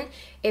someone?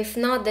 If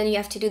not, then you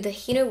have to do the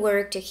inner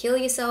work to heal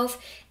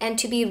yourself and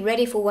to be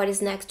ready for what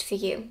is next for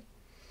you.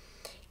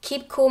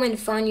 Keep calm and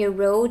find your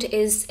road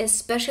is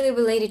especially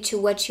related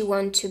to what you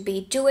want to be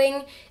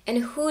doing and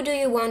who do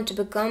you want to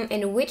become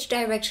and which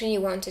direction you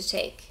want to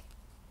take.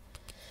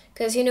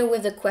 Because, you know,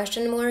 with the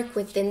question mark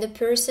within the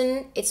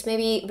person, it's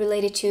maybe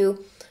related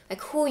to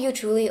like who you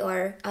truly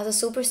are as a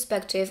soul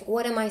perspective.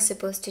 What am I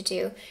supposed to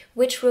do?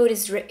 Which road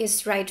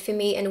is right for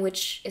me and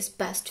which is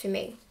best for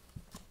me?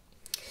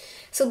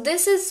 So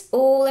this is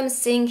all I'm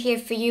seeing here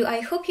for you.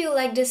 I hope you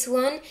like this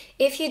one.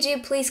 If you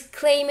do, please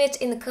claim it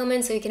in the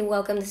comments so you can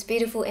welcome this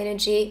beautiful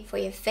energy for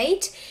your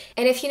fate.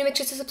 And if you know, make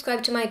sure to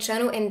subscribe to my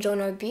channel and join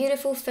our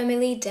beautiful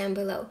family down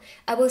below.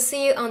 I will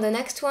see you on the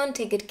next one.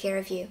 Take good care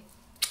of you.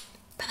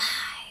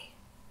 Bye-bye.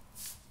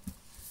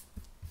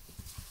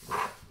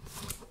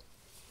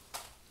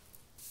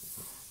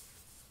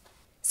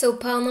 So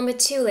pile number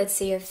 2, let's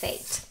see your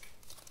fate.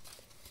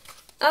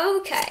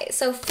 Okay,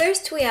 so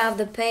first we have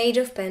the Page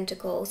of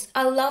Pentacles.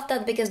 I love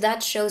that because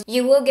that shows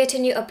you will get a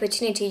new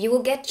opportunity, you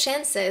will get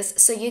chances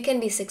so you can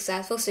be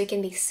successful, so you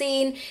can be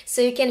seen,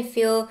 so you can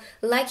feel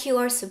like you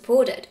are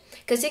supported.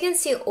 Because you can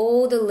see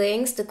all the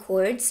links, the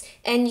cords,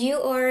 and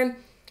you are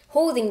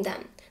holding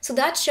them. So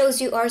that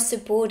shows you are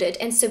supported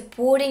and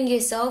supporting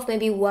yourself,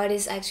 maybe what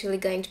is actually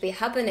going to be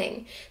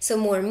happening. So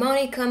more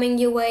money coming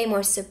your way,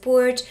 more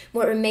support,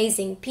 more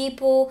amazing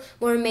people,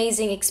 more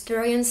amazing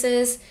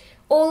experiences.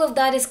 All of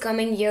that is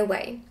coming your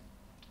way.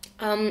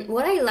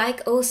 What I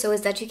like also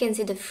is that you can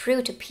see the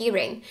fruit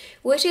appearing,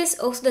 which is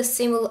also the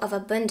symbol of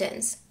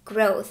abundance,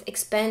 growth,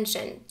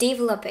 expansion,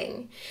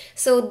 developing.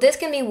 So this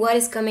can be what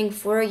is coming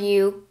for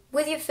you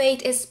with your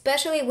fate,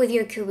 especially with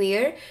your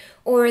career,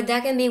 or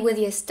that can be with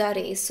your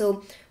studies.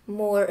 So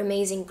more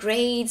amazing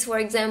grades, for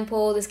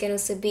example. This can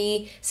also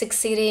be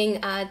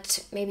succeeding at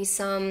maybe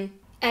some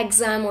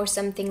exam or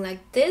something like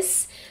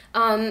this.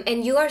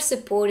 And you are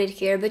supported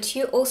here, but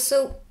you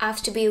also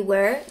have to be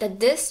aware that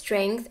this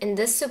strength and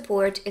this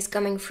support is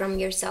coming from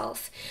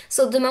yourself.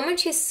 So the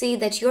moment you see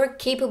that you're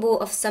capable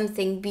of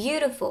something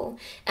beautiful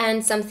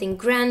and something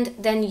grand,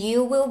 then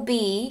you will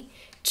be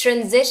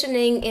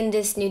transitioning in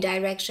this new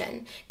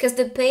direction, because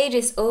the Page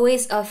is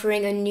always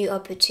offering a new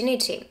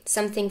opportunity,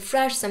 something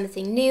fresh,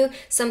 something new,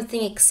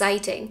 something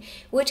exciting,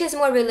 which is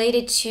more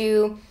related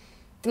to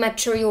the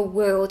material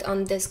world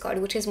on this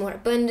card, which is more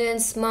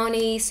abundance,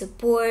 money,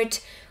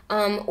 support,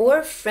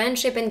 or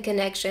friendship and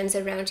connections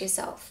around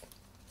yourself.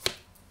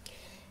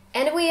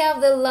 And we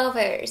have the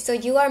Lover. So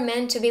you are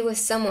meant to be with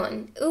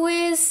someone who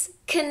is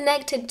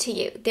connected to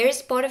you.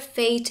 There's part of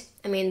fate.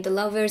 I mean, the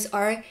lovers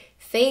are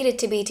fated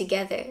to be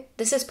together.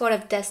 This is part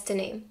of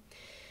destiny.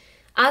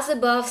 As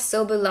above,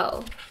 so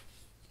below,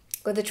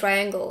 with the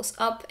triangles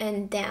up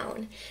and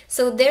down.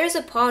 So there's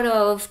a part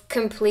of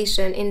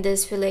completion in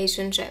this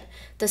relationship.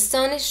 The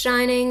sun is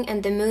shining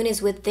and the moon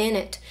is within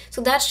it.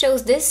 So that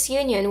shows this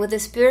union with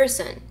this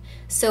person.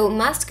 So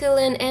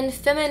masculine and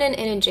feminine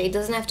energy. It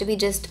doesn't have to be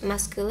just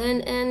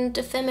masculine and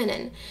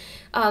feminine.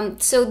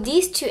 So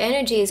these two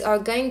energies are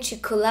going to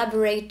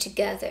collaborate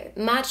together,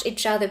 match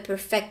each other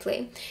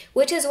perfectly,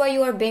 which is why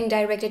you are being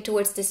directed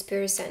towards this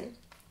person.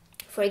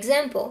 For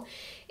example,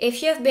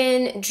 if you have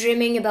been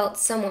dreaming about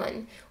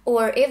someone,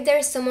 or if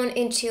there's someone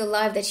into your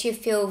life that you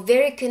feel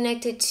very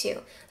connected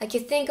to, like you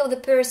think of the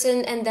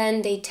person and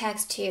then they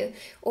text you,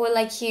 or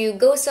like you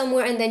go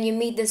somewhere and then you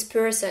meet this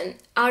person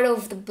out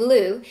of the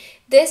blue,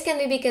 this can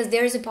be because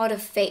there's a part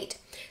of fate.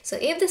 So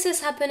if this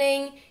is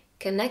happening,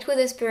 connect with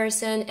this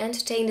person,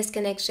 entertain this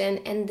connection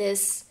and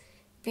this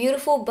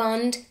beautiful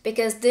bond,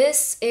 because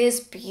this is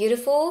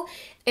beautiful.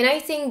 And I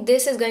think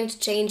this is going to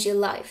change your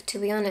life, to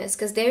be honest,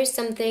 because there is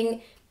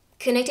something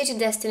connected to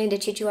destiny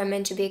that you two are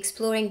meant to be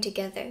exploring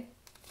together.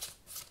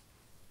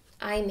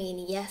 I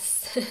mean,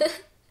 yes.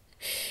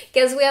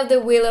 Because we have the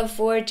Wheel of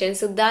Fortune,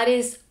 so that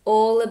is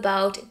all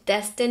about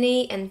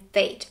destiny and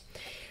fate.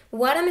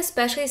 What I'm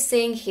especially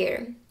seeing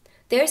here,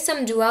 there's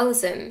some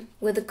dualism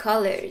with the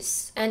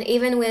colors and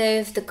even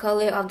with the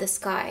color of the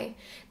sky.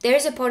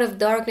 There's a part of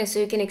darkness so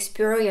you can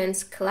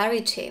experience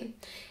clarity.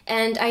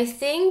 And I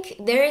think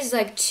there is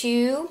like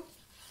two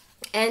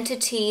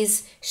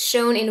entities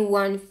shown in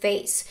one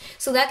face.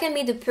 So that can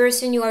be the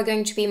person you are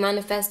going to be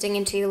manifesting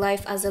into your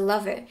life as a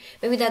lover.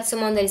 Maybe that's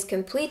someone that is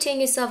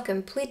completing yourself,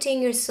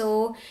 completing your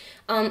soul,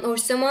 or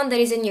someone that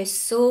is in your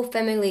soul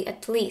family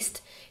at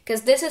least.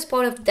 Because this is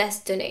part of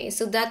destiny.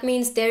 So that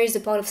means there is a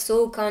part of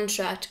soul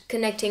contract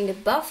connecting the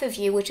both of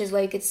you, which is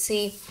why you could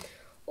see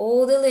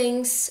all the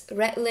links,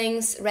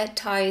 red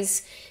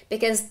ties,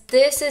 because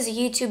this is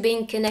you two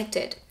being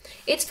connected.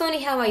 It's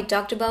funny how I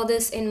talked about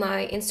this in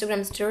my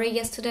Instagram story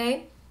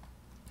yesterday,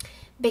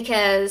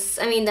 because,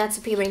 I mean, that's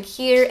appearing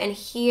here and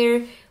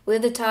here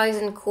with the ties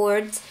and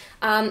cords.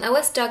 I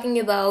was talking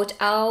about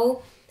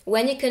how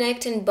when you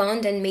connect and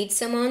bond and meet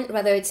someone,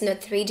 whether it's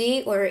not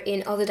 3D or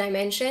in other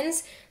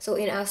dimensions, so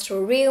in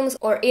astral realms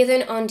or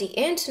even on the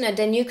internet,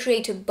 then you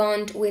create a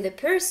bond with a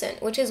person,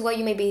 which is why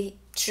you may be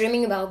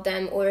dreaming about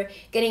them or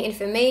getting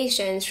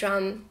information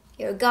from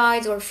your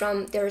guides or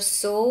from their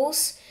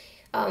souls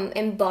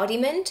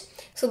embodiment.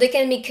 So they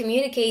can be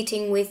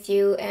communicating with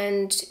you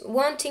and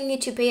wanting you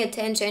to pay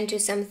attention to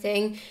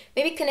something,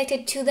 maybe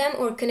connected to them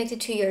or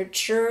connected to your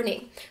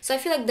journey. So I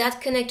feel like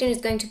that connection is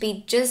going to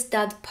be just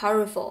that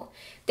powerful.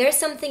 There's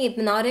something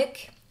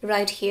hypnotic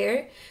right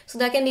here. So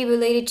that can be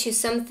related to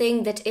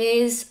something that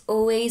is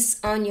always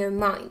on your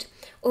mind.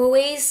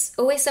 Always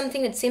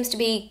something that seems to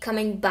be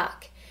coming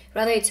back.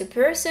 Rather it's a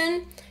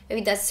person,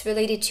 maybe that's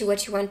related to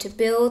what you want to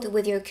build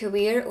with your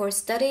career or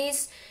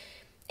studies.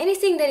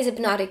 Anything that is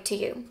hypnotic to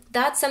you,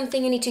 that's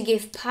something you need to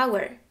give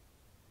power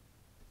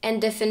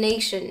and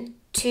definition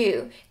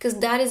to, because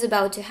that is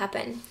about to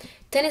happen.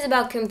 10 is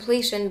about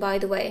completion, by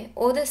the way,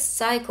 all the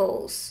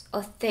cycles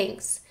of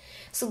things.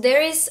 So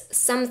there is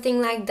something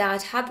like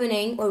that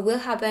happening or will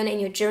happen in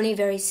your journey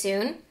very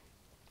soon,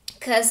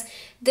 because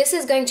this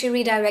is going to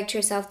redirect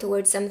yourself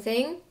towards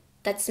something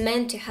that's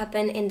meant to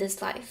happen in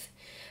this life.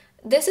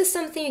 This is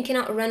something you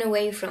cannot run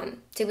away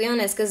from, to be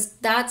honest, because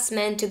that's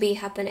meant to be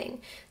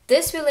happening.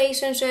 This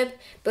relationship,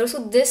 but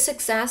also this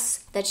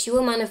success that you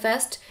will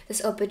manifest,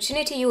 this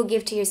opportunity you will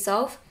give to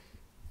yourself,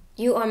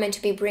 you are meant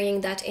to be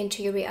bringing that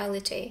into your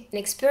reality and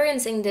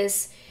experiencing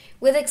this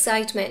with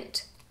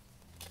excitement.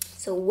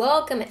 So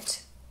welcome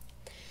it.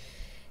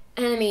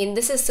 And I mean,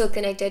 this is so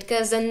connected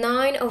because the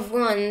 9 of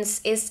Wands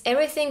is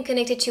everything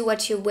connected to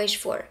what you wish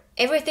for,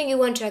 everything you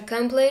want to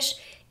accomplish,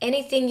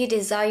 anything you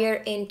desire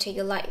into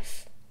your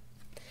life.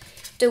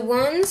 The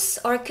wands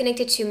are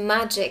connected to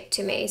magic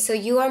to me. So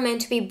you are meant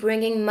to be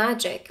bringing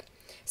magic.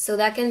 So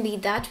that can be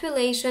that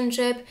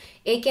relationship.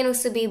 It can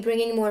also be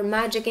bringing more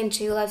magic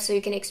into your life so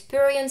you can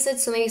experience it.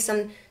 So maybe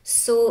some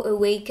soul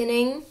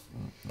awakening.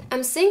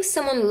 I'm seeing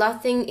someone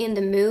laughing in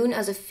the moon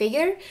as a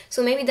figure.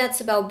 So maybe that's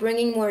about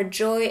bringing more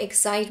joy,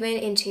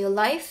 excitement into your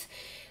life.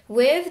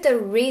 With the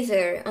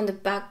river on the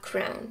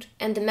background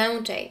and the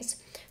mountains.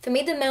 For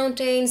me, the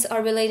mountains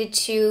are related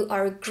to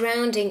our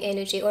grounding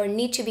energy or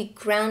need to be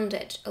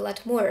grounded a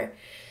lot more.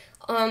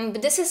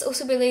 But this is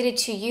also related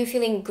to you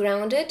feeling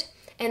grounded.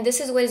 And this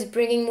is what is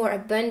bringing more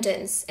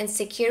abundance and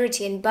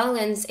security and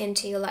balance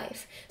into your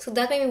life. So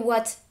that may be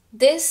what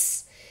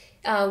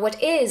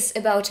is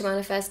about to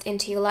manifest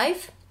into your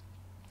life.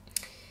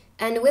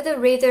 And with the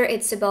River,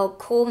 it's about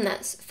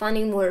calmness,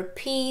 finding more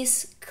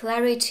peace,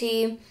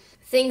 clarity,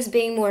 things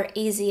being more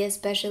easy,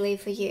 especially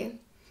for you.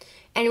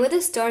 And with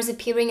the stars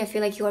appearing, I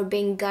feel like you are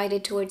being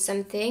guided towards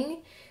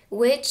something,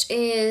 which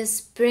is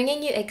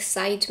bringing you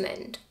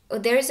excitement. Or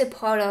there is a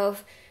part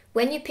of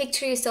when you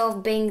picture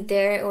yourself being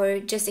there or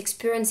just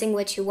experiencing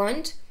what you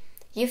want,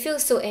 you feel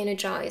so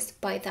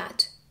energized by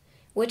that,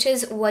 which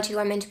is what you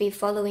are meant to be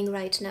following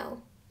right now.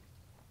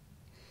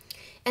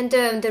 And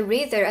the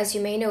River, as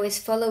you may know, is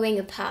following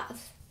a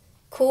path,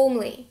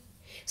 calmly.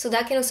 So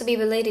that can also be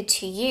related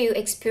to you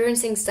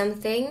experiencing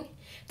something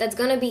that's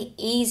going to be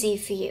easy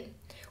for you.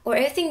 Or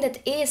everything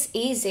that is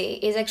easy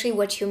is actually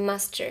what you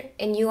master.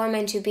 And you are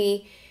meant to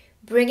be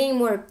bringing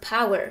more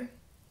power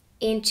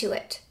into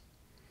it.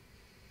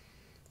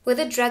 With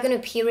the dragon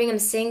appearing, I'm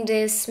seeing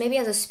this maybe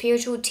as a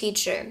spiritual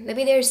teacher.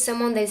 Maybe there's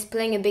someone that is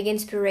playing a big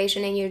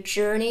inspiration in your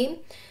journey.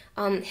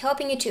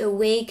 Helping you to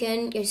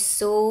awaken your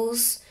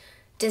soul's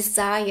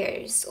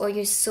desires or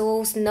your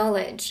soul's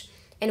knowledge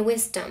and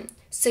wisdom.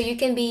 So you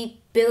can be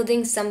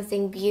building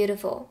something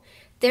beautiful.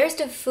 There's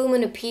the full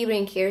moon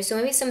appearing here, so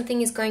maybe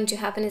something is going to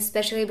happen,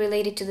 especially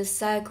related to the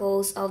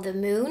cycles of the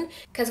moon,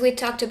 because we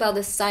talked about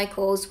the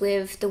cycles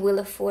with the Wheel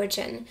of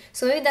Fortune.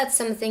 So maybe that's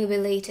something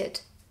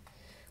related.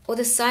 Or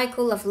the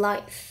cycle of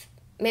life.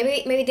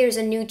 Maybe there's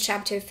a new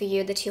chapter for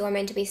you that you are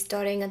meant to be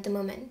starting at the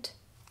moment.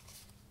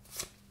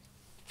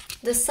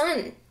 The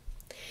Sun.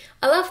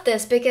 I love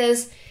this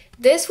because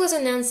this was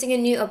announcing a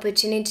new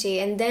opportunity,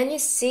 and then you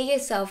see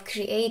yourself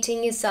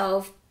creating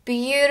yourself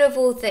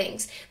beautiful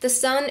things. The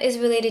Sun is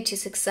related to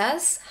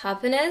success,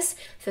 happiness,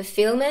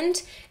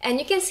 fulfillment, and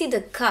you can see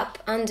the cup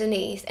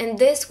underneath, and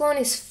this one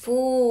is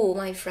full,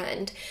 my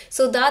friend.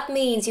 So that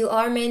means you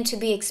are meant to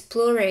be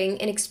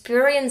exploring and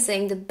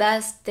experiencing the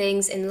best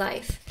things in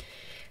life.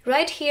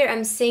 Right here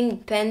I'm seeing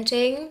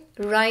painting,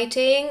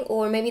 writing,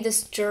 or maybe the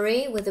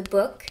story with a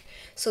book.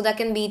 So that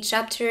can be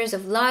chapters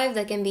of life,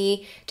 that can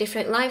be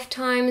different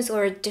lifetimes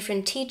or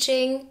different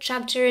teaching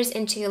chapters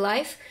into your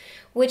life,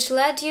 which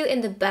led you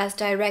in the best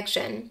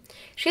direction.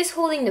 She's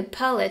holding the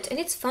palette, and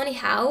it's funny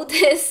how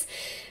this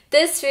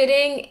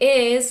reading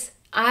is,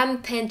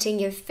 I'm painting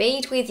your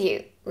fate with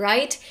you,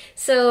 right?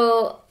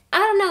 So, I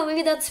don't know,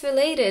 maybe that's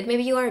related.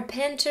 Maybe you are a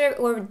painter,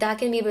 or that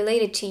can be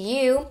related to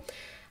you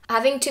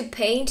having to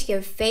paint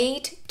your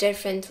fate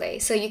differently,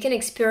 so you can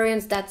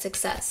experience that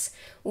success.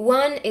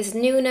 One is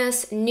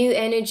newness, new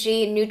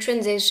energy, new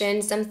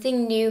transition,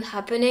 something new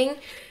happening,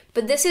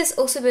 but this is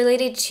also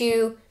related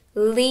to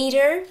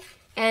leader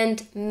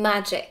and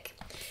magic,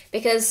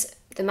 because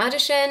the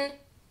magician,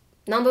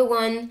 number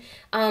one,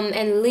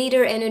 and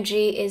leader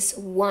energy is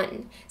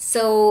 1.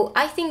 So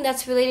I think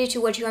that's related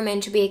to what you are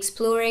meant to be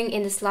exploring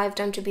in this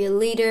lifetime, to be a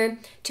leader,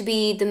 to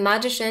be the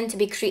magician, to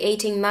be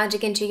creating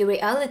magic into your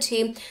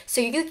reality,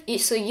 so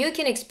you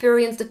can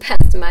experience the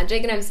past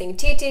magic. And I'm saying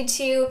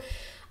 222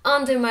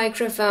 on the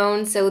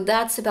microphone, so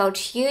that's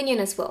about union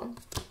as well.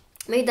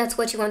 Maybe that's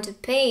what you want to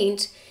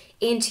paint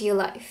into your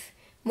life.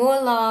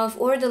 More love,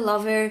 or the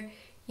lover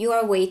you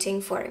are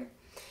waiting for.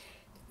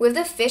 With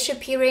the fish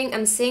appearing,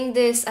 I'm seeing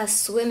this as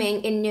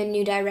swimming in a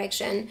new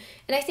direction.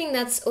 And I think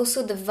that's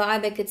also the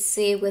vibe I could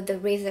see with the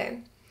river.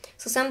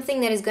 So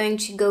something that is going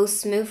to go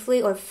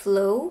smoothly or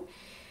flow.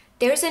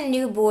 There's a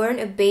newborn,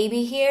 a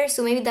baby here.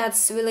 So maybe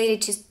that's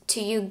related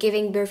to you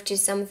giving birth to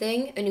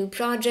something, a new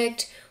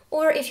project.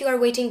 Or if you are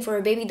waiting for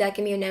a baby, that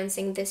can be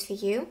announcing this for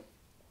you.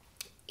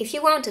 If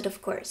you want it,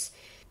 of course.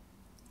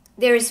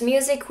 There is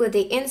music with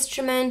the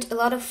instrument, a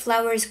lot of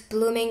flowers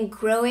blooming,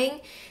 growing.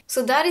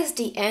 So that is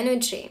the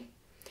energy.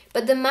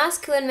 But the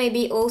masculine may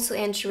be also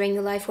entering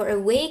your life or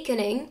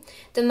awakening.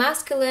 The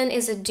masculine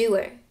is a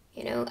doer.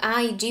 You know,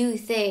 I do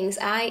things.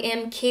 I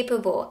am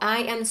capable.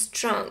 I am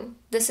strong.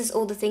 This is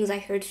all the things I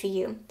heard for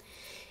you.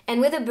 And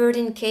with a bird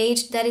in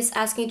cage, that is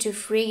asking to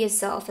free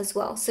yourself as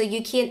well. So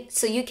you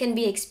can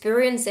be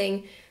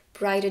experiencing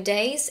brighter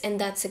days and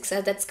that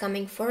success that's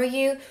coming for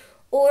you.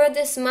 Or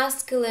this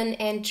masculine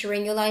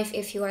entering your life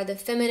if you are the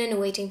feminine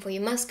waiting for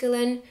your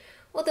masculine.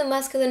 Or the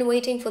masculine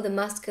waiting for the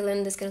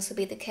masculine, this can also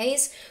be the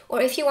case. Or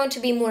if you want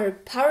to be more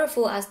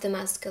powerful as the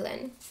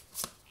masculine.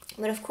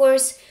 But of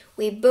course,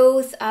 we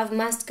both have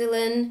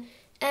masculine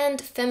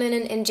and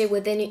feminine energy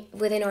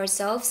within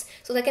ourselves.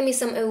 So there can be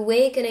some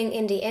awakening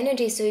in the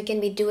energy, so you can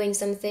be doing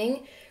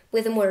something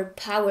with more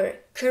power,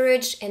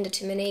 courage, and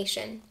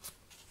determination.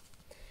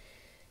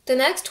 The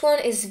next one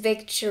is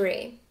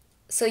victory.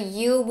 So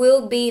you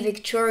will be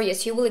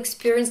victorious. You will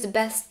experience the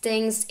best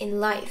things in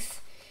life.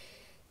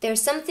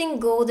 There's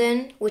something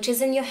golden which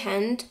is in your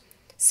hand,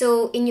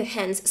 so in your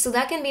hands. So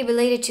that can be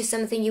related to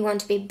something you want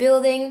to be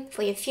building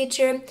for your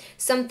future,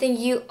 something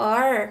you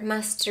are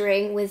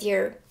mastering with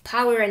your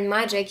power and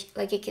magic,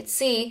 like you could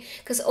see,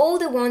 because all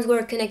the ones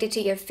were connected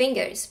to your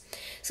fingers.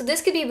 So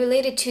this could be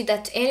related to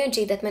that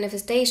energy, that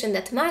manifestation,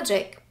 that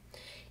magic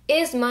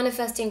is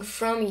manifesting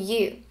from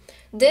you.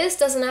 This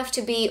doesn't have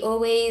to be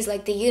always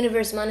like the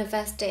universe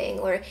manifesting,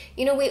 or,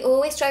 you know, we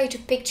always try to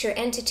picture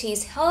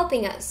entities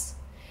helping us.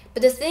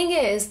 But the thing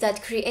is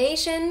that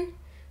creation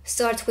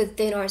starts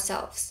within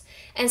ourselves.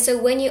 And so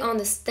when you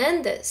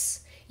understand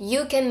this,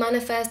 you can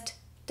manifest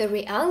the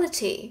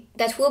reality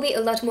that will be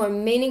a lot more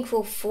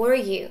meaningful for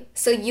you.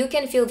 So you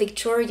can feel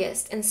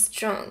victorious and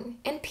strong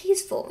and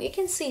peaceful. You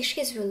can see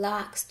she's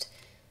relaxed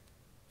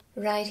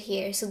right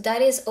here. So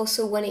that is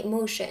also one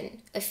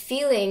emotion, a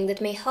feeling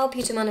that may help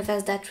you to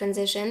manifest that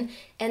transition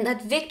and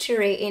that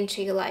victory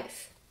into your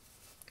life.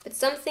 But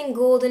something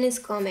golden is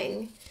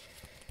coming.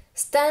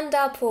 Stand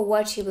up for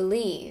what you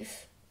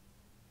believe.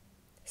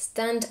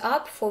 Stand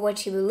up for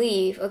what you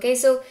believe. Okay,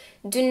 so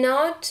do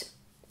not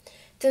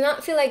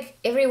feel like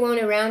everyone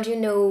around you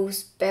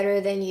knows better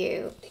than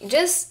you.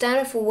 Just stand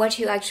up for what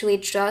you actually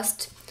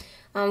trust,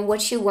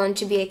 what you want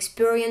to be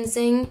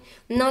experiencing.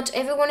 Not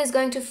everyone is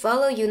going to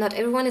follow you. Not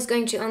everyone is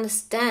going to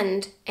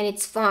understand, and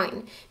it's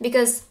fine.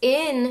 Because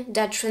in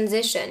that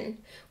transition,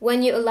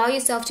 when you allow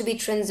yourself to be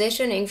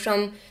transitioning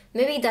from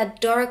maybe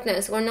that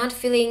darkness or not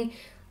feeling,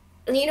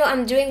 you know,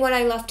 I'm doing what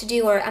I love to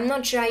do, or I'm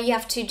not sure I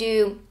have to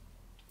do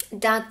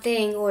that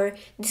thing, or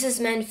this is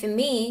meant for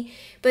me.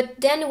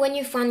 But then when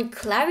you find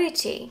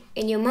clarity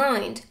in your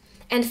mind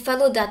and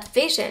follow that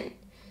vision,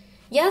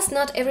 yes,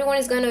 not everyone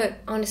is going to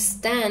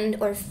understand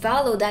or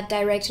follow that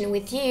direction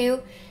with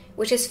you,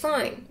 which is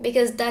fine,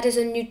 because that is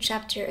a new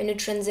chapter, a new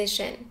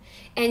transition,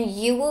 and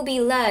you will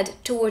be led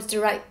towards the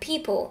right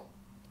people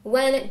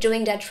when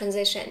doing that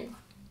transition.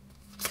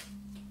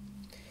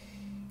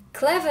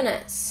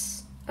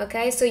 Cleverness.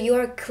 Okay, so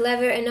you're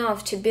clever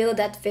enough to build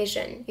that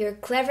vision. You're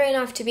clever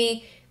enough to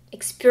be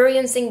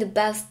experiencing the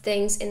best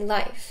things in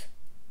life.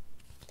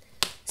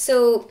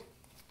 So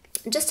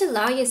just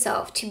allow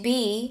yourself to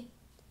be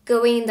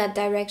going in that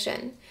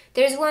direction.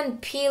 There's one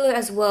pillar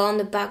as well on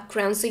the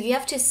background, so you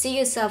have to see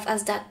yourself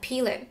as that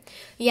pillar.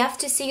 You have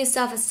to see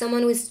yourself as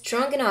someone who is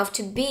strong enough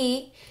to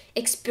be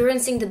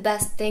experiencing the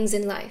best things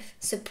in life.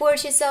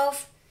 Support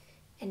yourself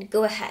and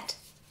go ahead.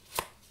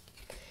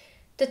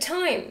 The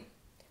time.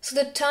 So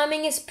the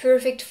timing is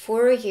perfect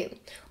for you.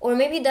 Or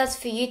maybe that's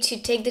for you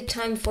to take the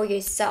time for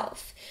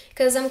yourself.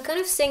 Because I'm kind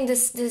of seeing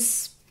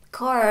this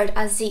card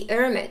as the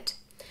Hermit.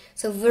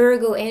 So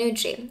Virgo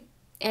energy.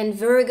 And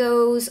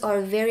Virgos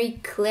are very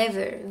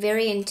clever,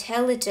 very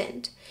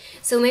intelligent.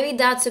 So maybe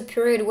that's a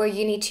period where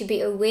you need to be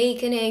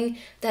awakening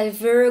that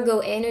Virgo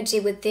energy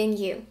within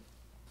you.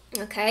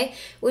 Okay,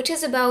 which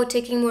is about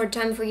taking more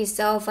time for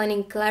yourself,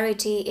 finding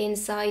clarity,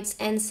 insights,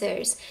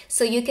 answers,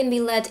 so you can be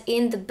led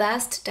in the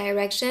best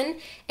direction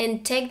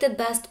and take the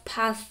best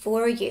path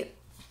for you.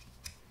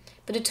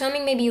 But the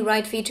timing may be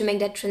right for you to make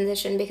that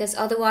transition, because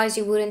otherwise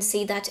you wouldn't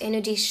see that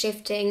energy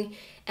shifting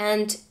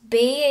and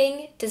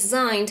being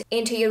designed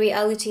into your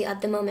reality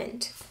at the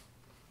moment.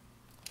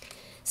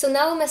 So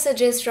now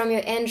messages from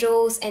your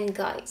angels and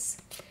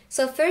guides.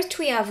 So first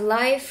we have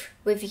life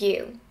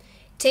review.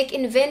 Take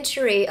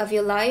inventory of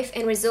your life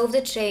and resolve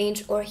the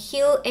change or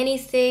heal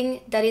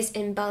anything that is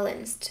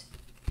imbalanced.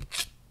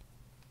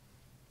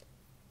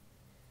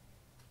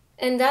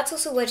 And that's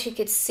also what you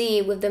could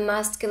see with the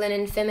masculine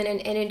and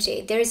feminine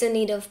energy. There is a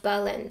need of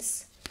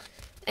balance.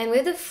 And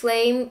with the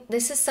flame,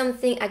 this is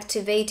something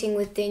activating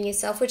within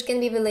yourself, which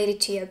can be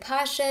related to your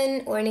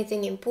passion or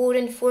anything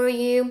important for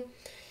you.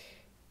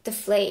 The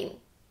flame.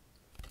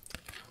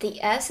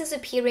 The S is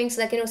appearing,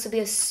 so that can also be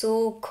a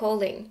soul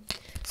calling.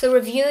 So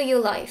review your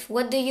life.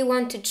 What do you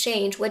want to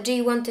change? What do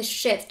you want to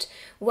shift?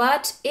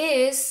 What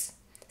is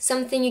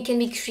something you can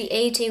be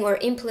creating or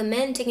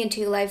implementing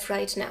into your life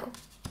right now?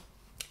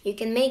 You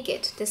can make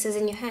it. This is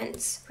in your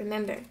hands,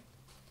 remember.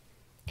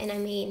 And I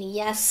mean,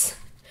 yes.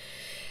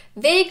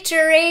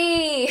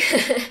 Victory!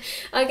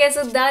 Okay,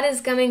 so that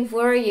is coming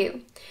for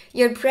you.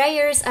 Your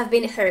prayers have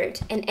been heard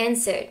and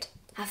answered.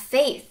 Have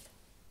faith.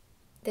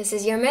 This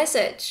is your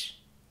message.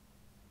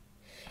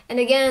 And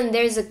again,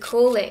 there's a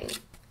calling.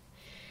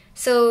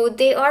 So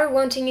they are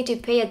wanting you to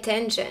pay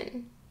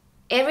attention.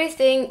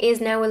 Everything is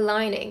now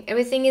aligning.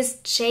 Everything is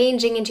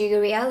changing into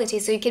your reality,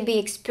 so you can be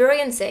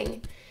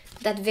experiencing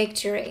that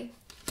victory.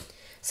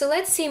 So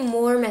let's see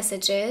more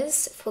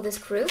messages for this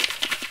group.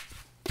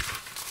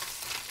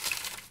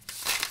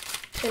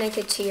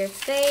 Connected to your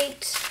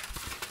fate.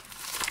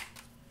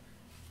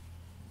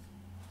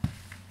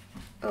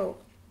 Oh,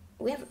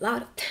 we have a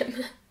lot of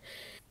them.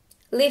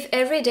 Live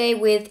every day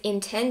with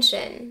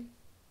intention.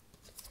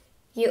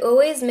 You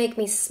always make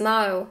me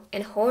smile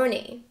and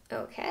horny.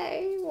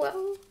 Okay,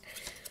 well.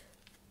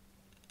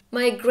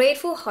 My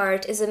grateful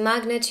heart is a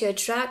magnet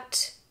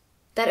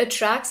that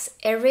attracts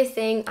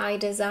everything I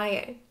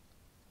desire.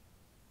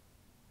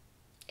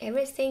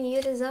 Everything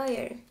you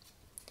desire.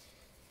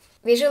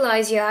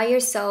 Visualize your higher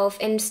self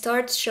and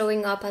start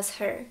showing up as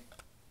her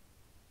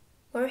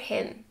or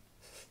him.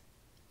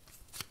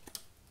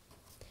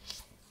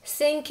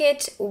 Think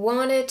it,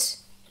 want it,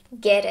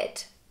 get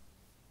it.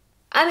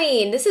 I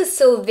mean, this is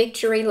so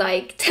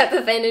victory-like type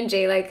of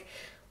energy. Like,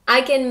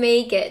 I can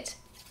make it.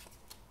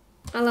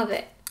 I love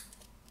it.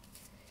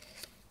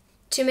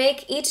 To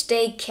make each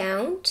day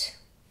count.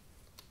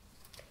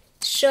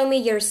 Show me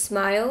your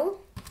smile.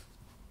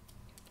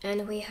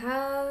 And we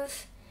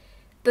have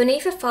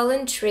beneath a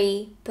fallen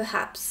tree,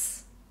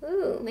 perhaps.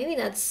 Ooh, maybe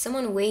that's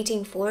someone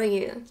waiting for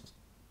you.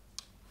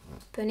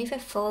 Beneath a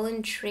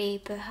fallen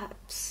tree,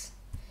 perhaps.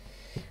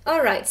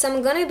 Alright, so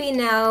I'm gonna be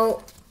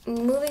now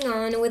moving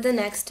on with the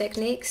next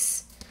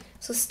techniques.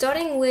 So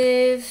starting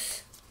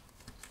with,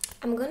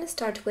 I'm gonna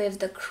start with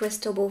the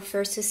crystal ball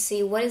first to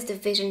see what is the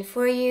vision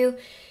for you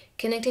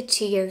connected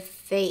to your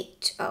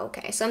fate.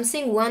 Okay, so I'm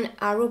seeing one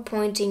arrow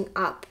pointing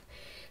up.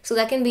 So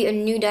that can be a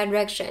new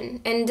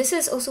direction. And this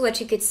is also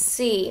what you could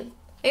see.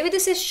 Maybe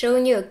this is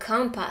showing you a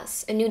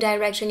compass, a new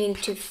direction you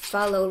need to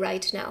follow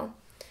right now.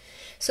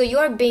 So you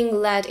are being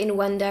led in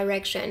one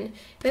direction.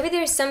 Maybe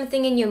there's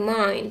something in your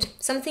mind,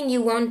 something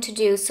you want to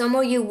do,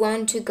 somewhere you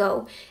want to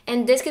go.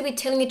 And this could be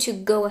telling you to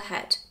go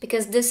ahead,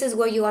 because this is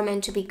where you are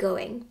meant to be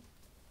going.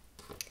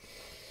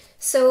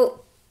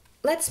 So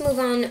let's move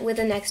on with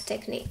the next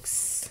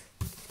techniques.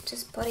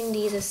 Just putting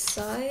these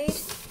aside.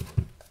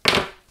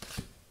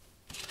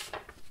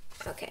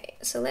 Okay,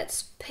 so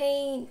let's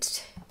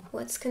paint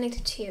what's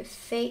connected to your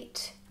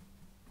fate.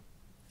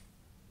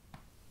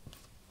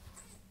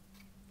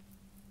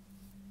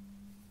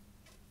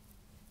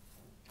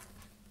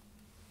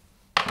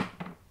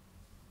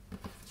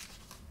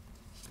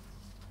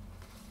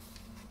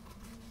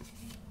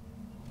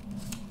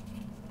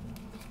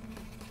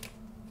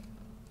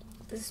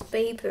 This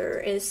paper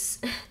is,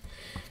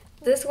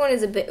 this one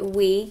is a bit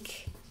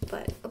weak,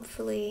 but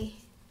hopefully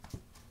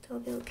it'll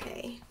be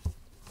okay.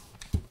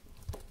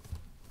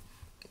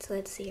 So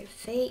let's see your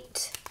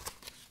fate.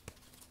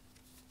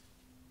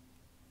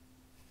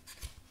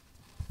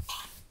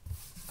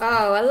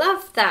 Oh, I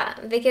love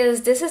that,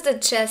 because this is the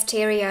chest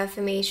area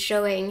for me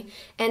showing,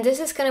 and this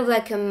is kind of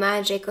like a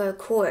magic or a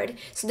cord.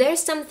 So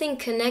there's something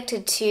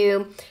connected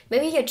to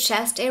maybe your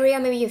chest area,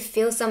 maybe you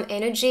feel some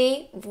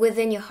energy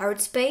within your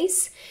heart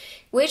space,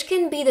 which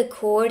can be the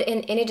cord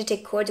and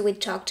energetic cord we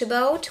talked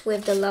about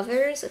with the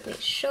lovers. Let me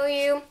show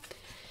you.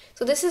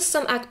 So this is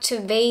some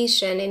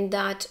activation in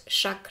that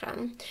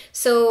chakra.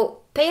 So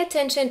pay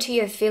attention to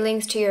your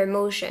feelings, to your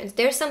emotions.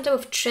 There's some type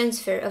of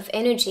transfer of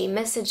energy,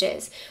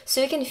 messages,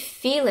 so you can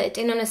feel it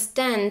and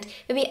understand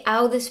maybe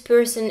how this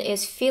person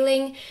is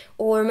feeling,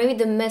 or maybe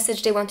the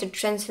message they want to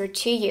transfer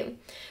to you.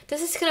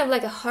 This is kind of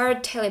like a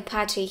hard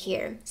telepathy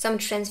here, some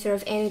transfer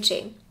of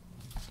energy.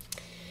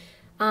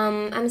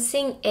 I'm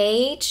seeing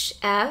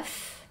HF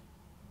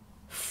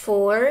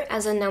 4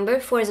 as a number.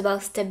 4 is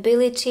about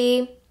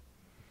stability.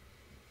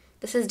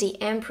 This is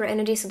the Emperor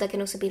energy, so that can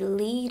also be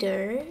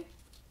leader,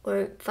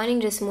 or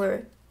finding just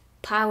more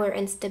power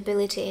and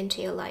stability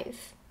into your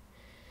life.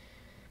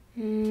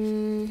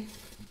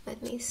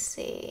 Let me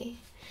see.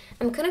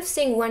 I'm kind of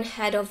seeing one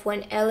head of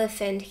one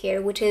elephant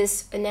here, which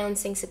is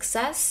announcing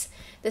success.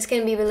 This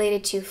can be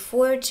related to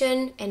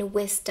fortune and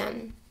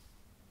wisdom,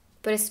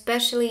 but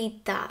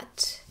especially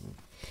that.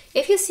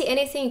 If you see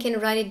anything, you can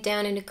write it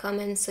down in the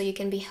comments so you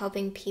can be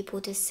helping people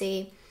to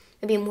see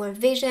maybe more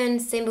vision,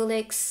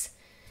 symbolics.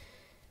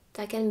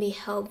 That can be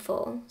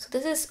helpful. So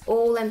this is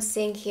all I'm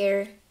seeing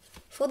here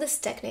for this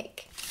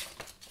technique.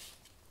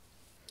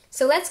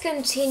 So let's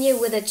continue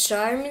with the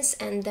charms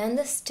and then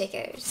the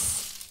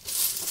stickers.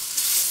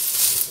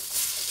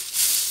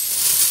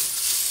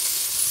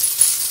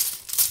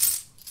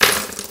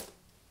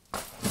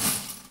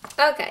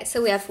 Okay,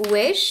 so we have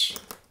wish,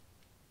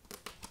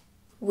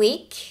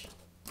 week,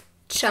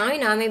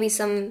 China, maybe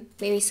some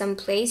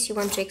place you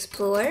want to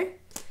explore,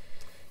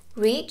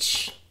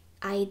 reach,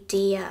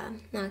 idea.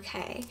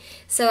 Okay,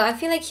 so I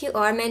feel like you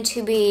are meant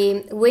to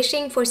be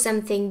wishing for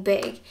something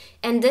big,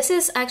 and this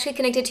is actually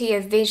connected to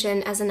your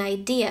vision as an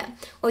idea,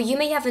 or you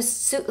may have a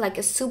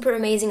super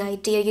amazing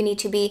idea you need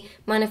to be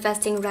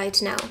manifesting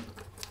right now.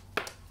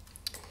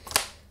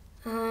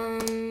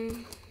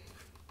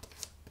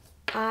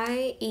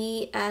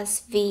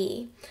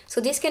 IESV.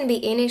 So this can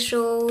be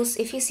initials.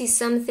 If you see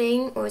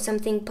something or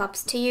something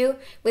pops to you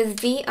with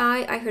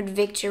VI, I heard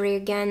victory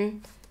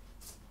again,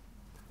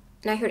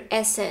 and I heard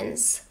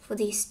essence for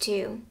these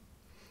two.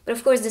 But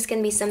of course this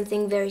can be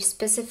something very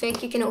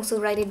specific. You can also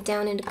write it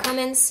down in the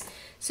comments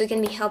so you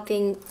can be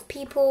helping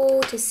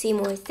people to see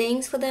more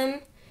things for them,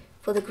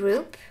 for the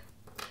group.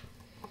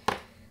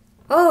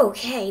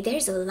 Okay,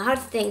 there's a lot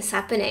of things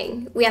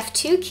happening. We have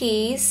two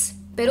keys,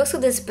 but also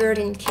this bird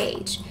in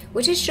cage,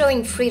 which is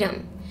showing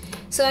freedom.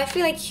 So I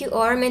feel like you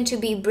are meant to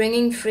be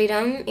bringing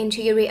freedom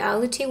into your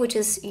reality, which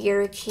is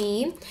your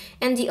key.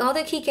 And the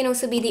other key can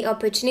also be the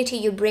opportunity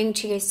you bring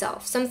to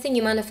yourself, something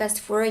you manifest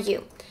for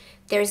you.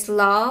 There's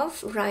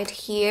love right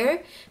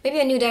here, maybe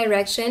a new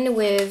direction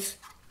with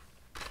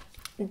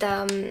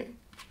the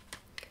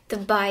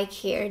bike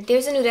here.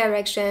 There's a new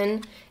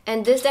direction,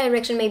 and this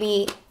direction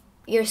maybe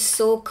your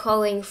soul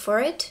calling for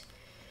it.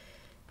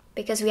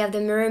 Because we have the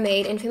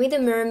mermaid, and for me the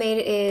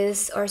mermaid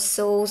is our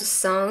soul's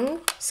song,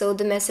 so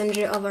the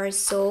messenger of our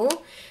soul.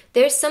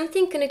 There's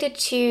something connected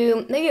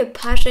to maybe a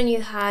passion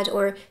you had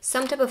or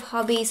some type of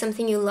hobby,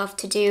 something you love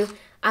to do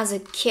as a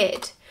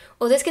kid.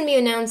 Or this can be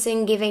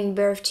announcing giving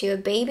birth to a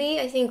baby.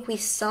 I think we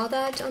saw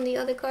that on the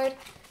other card,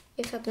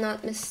 if I'm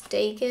not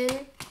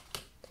mistaken.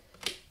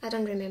 I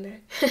don't remember.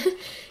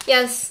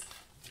 Yes,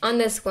 on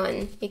this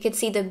one you could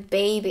see the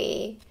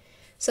baby.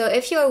 So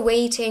if you're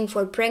waiting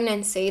for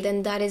pregnancy,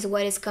 then that is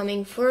what is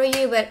coming for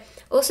you. But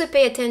also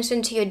pay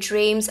attention to your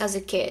dreams as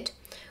a kid.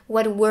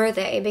 What were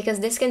they?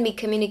 Because this can be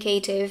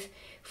communicative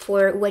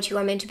for what you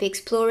are meant to be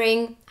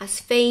exploring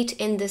as fate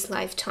in this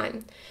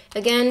lifetime.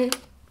 Again,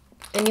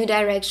 a new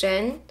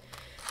direction.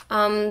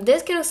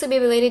 This can also be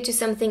related to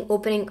something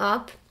opening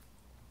up,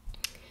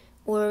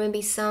 or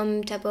maybe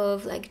some type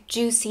of like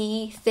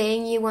juicy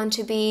thing you want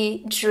to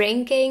be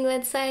drinking,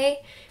 let's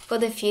say, for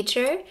the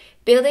future.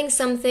 Building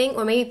something,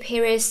 or maybe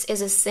Paris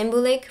is a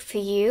symbolic for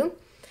you.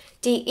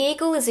 The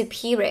eagle is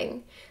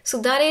appearing.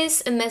 So that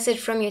is a message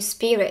from your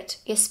spirit.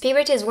 Your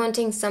spirit is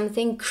wanting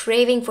something,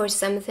 craving for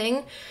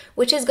something,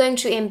 which is going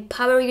to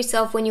empower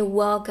yourself when you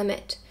welcome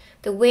it.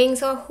 The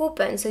wings are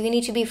open, so you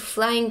need to be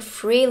flying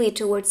freely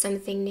towards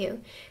something new.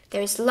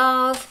 There's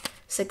love,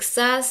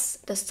 success,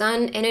 the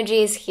sun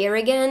energy is here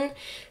again.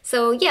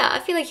 So yeah, I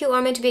feel like you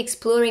are meant to be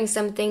exploring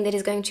something that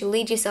is going to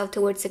lead yourself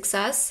towards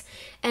success,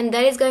 and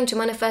that is going to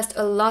manifest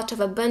a lot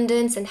of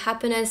abundance and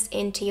happiness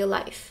into your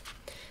life.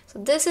 So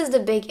this is the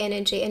big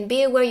energy, and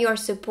be aware you are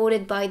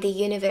supported by the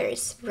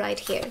universe right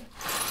here.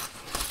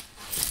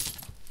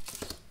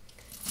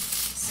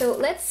 So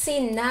let's see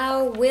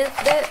now with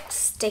the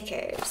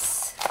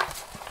stickers.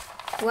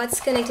 What's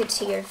connected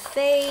to your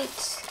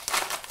fate?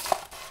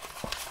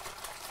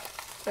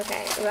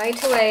 Okay,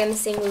 right away I'm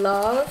seeing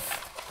love.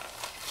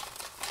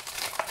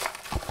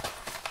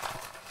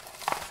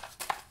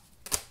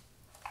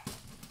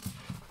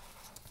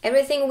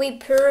 Everything will be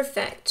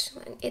perfect.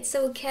 It's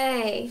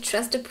okay.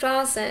 Trust the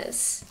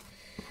process.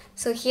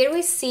 So here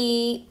we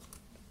see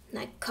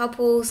like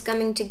couples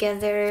coming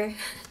together.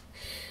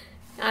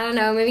 I don't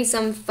know, maybe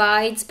some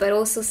fights, but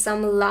also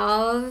some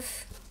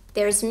love.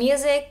 There's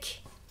music,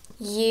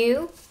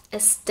 you,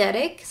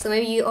 aesthetic. So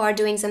maybe you are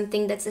doing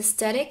something that's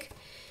aesthetic,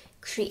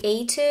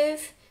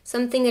 creative,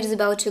 something that is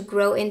about to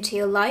grow into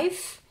your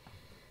life.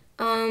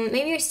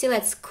 Maybe you're still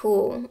at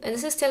school, and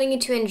this is telling you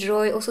to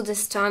enjoy also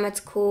this time at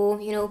school,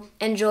 you know,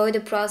 enjoy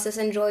the process,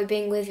 enjoy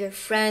being with your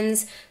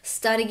friends,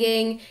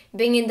 studying,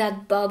 being in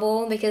that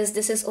bubble, because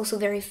this is also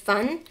very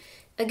fun.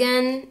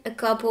 Again, a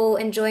couple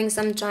enjoying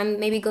some time,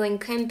 maybe going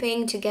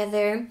camping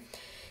together.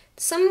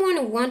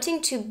 Someone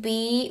wanting to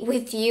be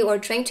with you or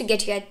trying to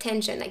get your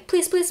attention, like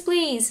please, please,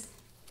 please.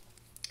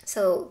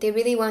 So they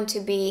really want to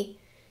be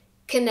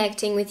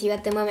connecting with you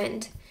at the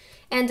moment.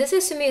 And this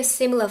is to me a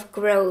symbol of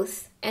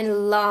growth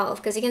and love,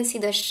 because you can see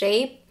the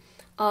shape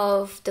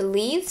of the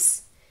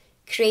leaves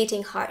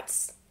creating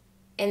hearts.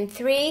 And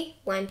 3,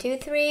 1, 2,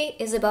 3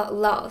 is about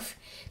love.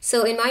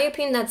 So in my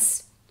opinion,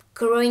 that's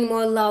growing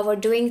more love or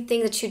doing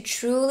things that you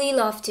truly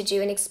love to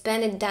do and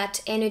expanding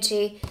that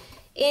energy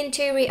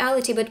into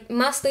reality. But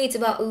mostly it's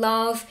about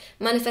love,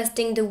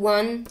 manifesting the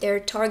one.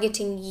 They're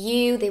targeting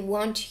you, they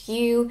want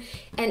you,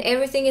 and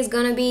everything is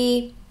gonna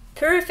be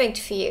perfect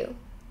for you.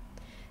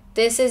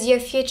 This is your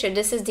future,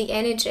 this is the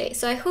energy.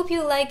 So I hope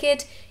you like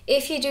it.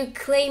 If you do,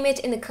 claim it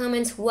in the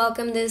comments,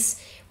 welcome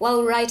this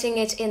while writing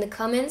it in the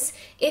comments.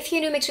 If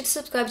you're new, make sure to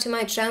subscribe to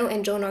my channel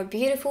and join our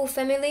beautiful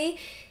family.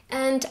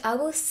 And I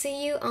will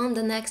see you on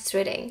the next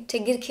reading.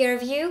 Take good care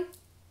of you.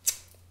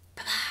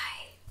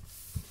 Bye-bye.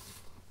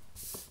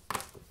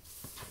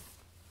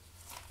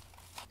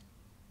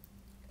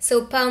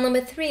 So pile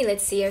number 3,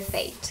 let's see your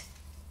fate.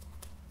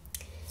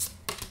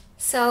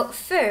 So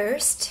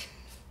first,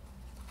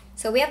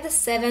 we have the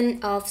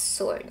 7 of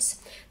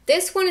Swords.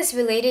 This one is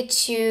related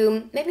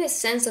to maybe a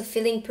sense of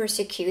feeling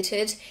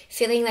persecuted,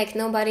 feeling like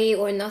nobody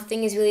or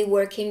nothing is really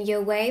working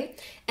your way,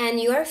 and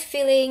you are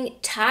feeling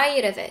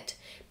tired of it.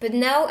 But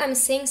now I'm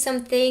seeing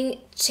something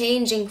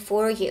changing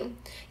for you.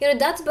 You know,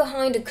 that's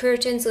behind the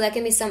curtain, so there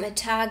can be some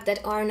attacks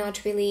that are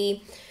not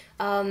really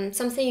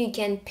something you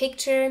can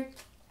picture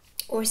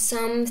or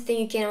something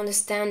you can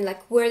understand,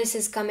 like where this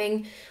is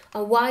coming,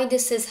 why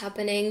this is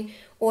happening,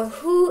 or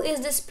who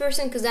is this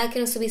person, because that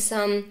can also be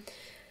some,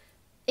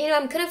 you know,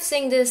 I'm kind of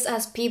saying this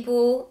as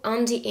people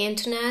on the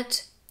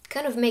internet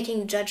kind of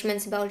making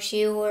judgments about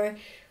you or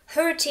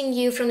hurting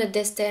you from a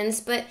distance,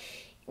 but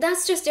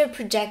that's just their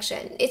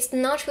projection. It's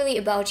not really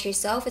about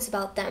yourself, it's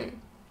about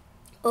them.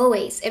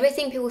 Always,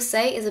 everything people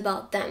say is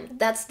about them.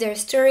 That's their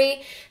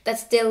story,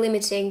 that's their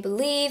limiting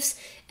beliefs,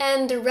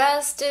 and the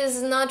rest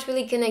is not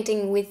really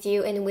connecting with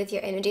you and with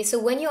your energy. So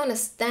when you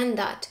understand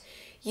that,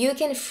 you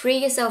can free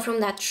yourself from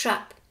that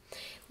trap.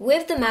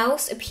 With the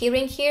mouse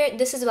appearing here,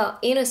 this is about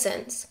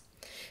innocence.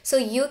 So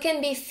you can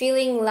be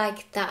feeling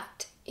like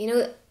that. You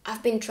know,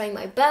 I've been trying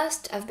my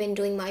best, I've been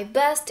doing my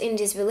best in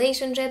these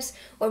relationships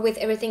or with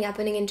everything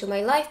happening into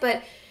my life,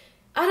 but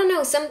I don't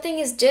know, something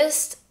is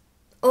just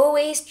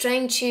always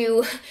trying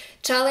to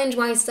challenge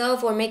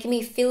myself or make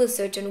me feel a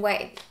certain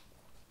way.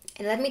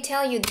 And let me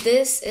tell you,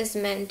 this is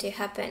meant to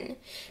happen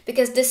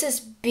because this is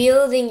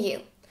building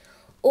you.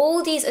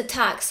 All these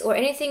attacks or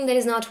anything that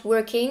is not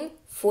working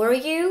for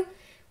you,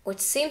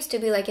 what seems to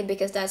be like it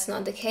because that's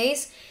not the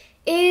case,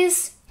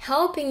 is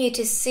helping you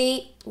to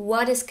see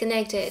what is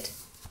connected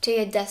to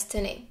your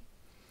destiny.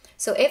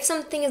 So if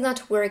something is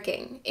not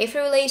working, if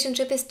a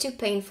relationship is too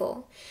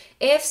painful,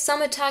 if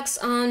some attacks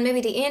on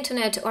maybe the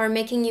internet are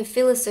making you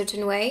feel a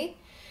certain way,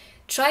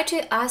 try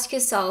to ask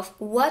yourself,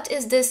 what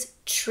is this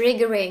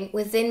triggering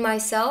within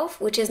myself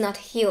which is not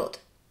healed?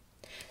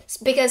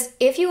 Because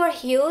if you are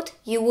healed,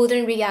 you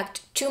wouldn't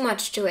react too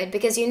much to it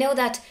because you know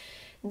that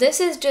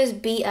this is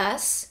just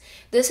BS,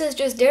 this is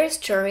just their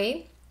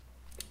story,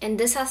 and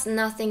this has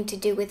nothing to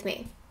do with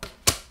me.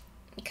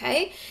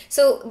 Okay?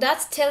 So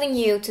that's telling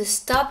you to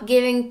stop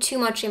giving too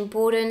much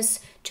importance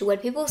to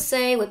what people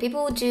say, what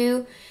people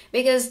do,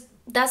 because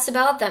that's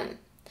about them.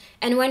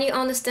 And when you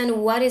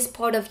understand what is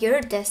part of your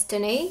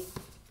destiny,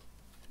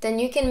 then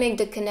you can make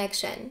the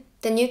connection.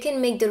 Then you can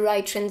make the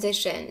right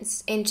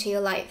transitions into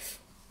your life.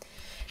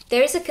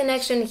 There is a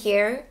connection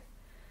here.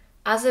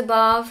 As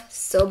above,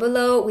 so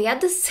below. We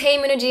had the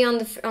same energy on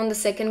the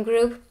second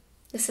group.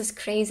 This is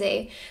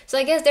crazy. So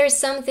I guess there's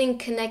something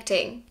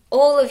connecting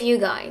all of you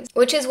guys,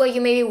 which is why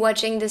you may be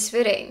watching this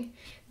reading.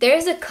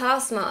 There's a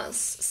cosmos,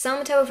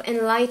 some type of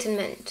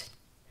enlightenment.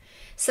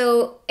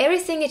 So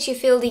everything that you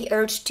feel the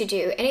urge to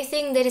do,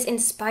 anything that is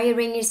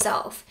inspiring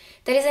yourself,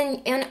 that is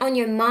on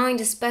your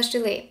mind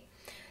especially,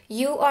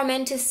 you are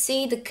meant to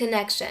see the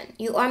connection.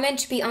 You are meant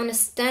to be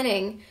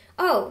understanding,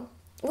 oh,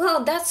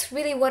 well, that's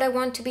really what I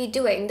want to be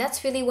doing.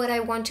 That's really what I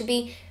want to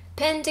be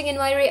painting in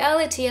my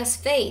reality as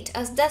fate,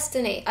 as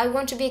destiny. I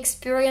want to be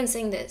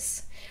experiencing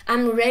this.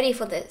 I'm ready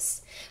for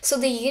this. So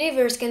the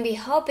universe can be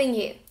helping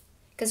you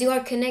because you are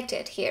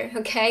connected here,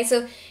 okay?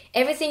 So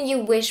everything you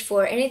wish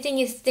for, anything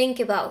you think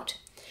about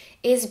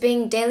is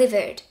being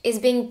delivered, is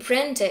being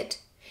printed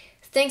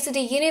thanks to the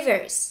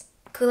universe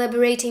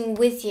collaborating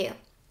with you,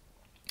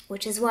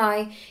 which is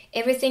why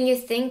everything you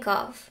think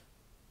of,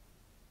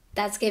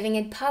 that's giving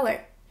it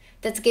power,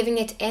 that's giving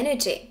it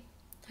energy,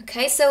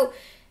 okay? So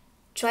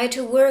try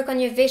to work on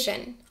your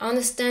vision,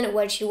 understand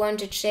what you want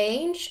to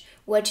change,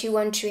 what you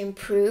want to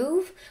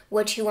improve,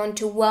 what you want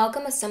to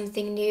welcome as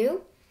something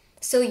new,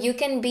 so you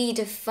can be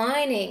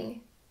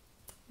defining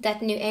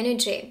that new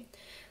energy.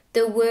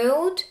 The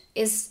world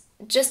is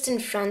just in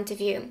front of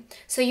you.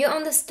 So you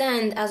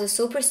understand as a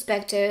soul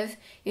perspective,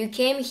 you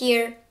came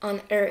here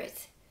on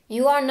earth.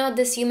 You are not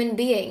this human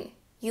being.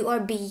 You are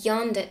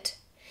beyond it.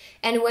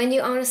 And when you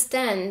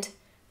understand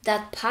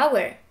that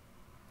power,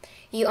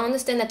 you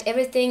understand that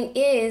everything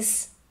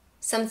is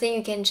something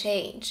you can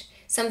change,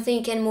 something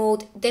you can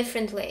mold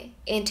differently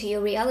into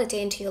your reality,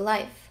 into your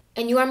life.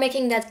 And you are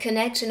making that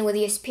connection with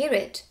your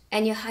spirit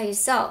and your higher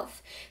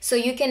self, so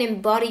you can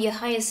embody your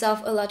higher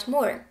self a lot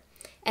more.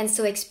 And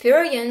so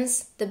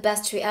experience the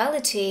best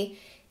reality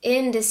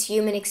in this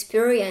human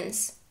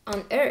experience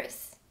on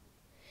earth.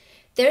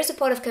 There's a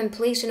part of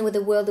completion with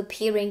the world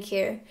appearing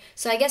here.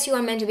 So I guess you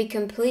are meant to be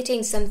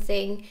completing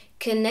something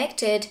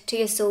connected to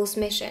your soul's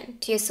mission,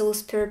 to your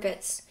soul's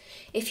purpose.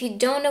 If you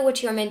don't know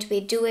what you are meant to be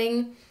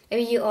doing,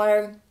 maybe you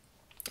are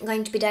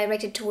going to be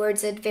directed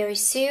towards it very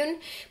soon.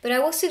 But I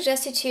will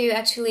suggest you to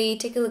actually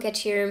take a look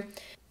at your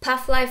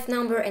path life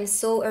number and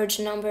soul urge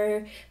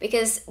number,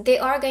 because they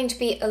are going to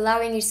be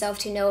allowing yourself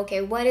to know,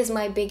 okay, what is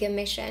my bigger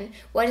mission?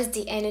 What is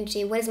the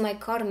energy? What is my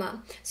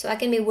karma? So I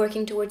can be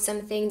working towards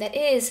something that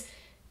is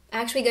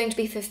actually going to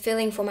be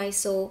fulfilling for my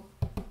soul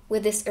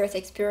with this earth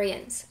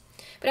experience.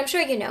 But I'm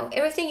sure you know,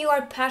 everything you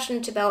are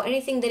passionate about,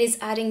 anything that is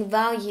adding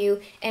value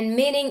and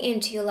meaning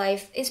into your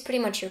life is pretty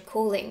much your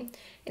calling.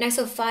 And I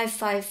saw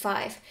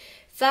 555.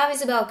 5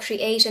 is about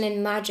creation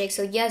and magic.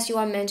 So yes, you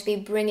are meant to be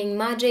bringing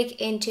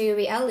magic into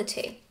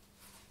reality.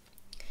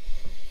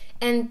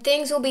 And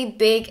things will be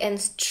big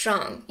and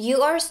strong.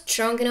 You are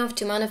strong enough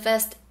to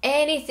manifest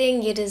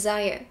anything you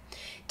desire.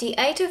 The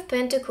 8 of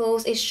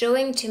Pentacles is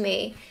showing to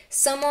me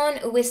someone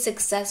who is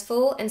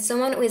successful and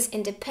someone who is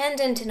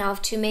independent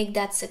enough to make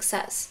that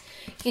success.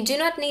 You do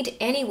not need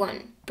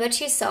anyone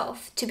but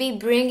yourself to be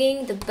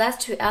bringing the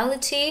best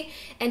reality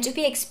and to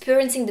be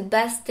experiencing the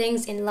best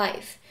things in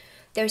life.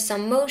 There's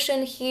some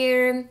motion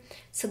here.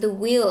 So the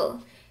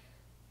wheel.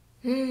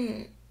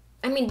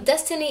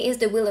 Destiny is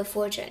the wheel of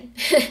fortune.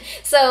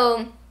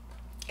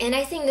 And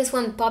I think this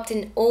one popped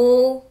in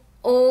all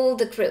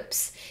the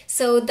groups.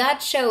 So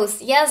that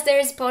shows, yes, there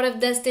is part of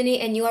destiny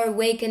and you are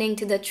awakening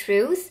to the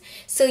truth.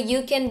 So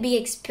you can be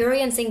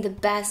experiencing the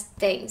best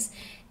things.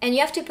 And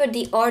you have to put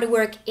the hard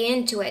work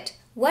into it.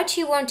 What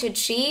you want to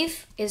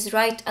achieve is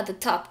right at the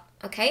top.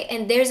 Okay?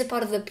 And there's a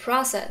part of the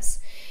process.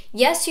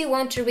 Yes, you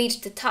want to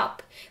reach the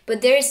top,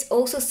 but there is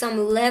also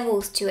some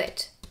levels to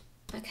it.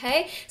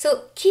 Okay?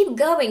 So keep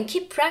going,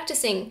 keep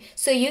practicing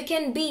so you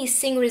can be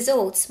seeing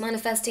results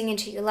manifesting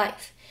into your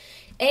life.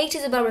 8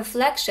 is about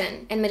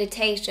reflection and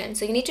meditation.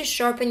 So you need to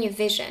sharpen your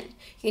vision.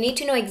 You need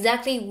to know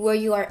exactly where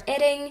you are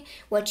heading,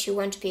 what you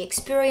want to be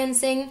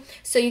experiencing,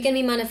 so you can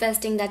be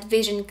manifesting that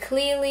vision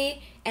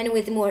clearly and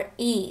with more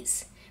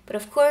ease. But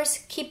of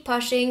course, keep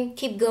pushing,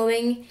 keep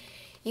going.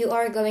 You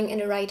are going in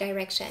the right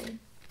direction.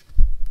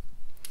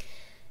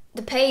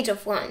 The Page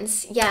of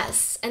Wands,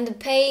 yes, and the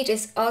Page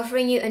is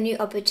offering you a new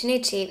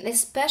opportunity,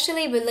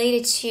 especially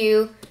related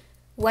to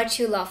what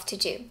you love to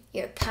do,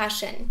 your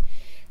passion.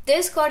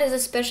 This card is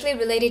especially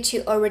related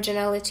to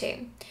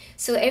originality.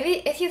 So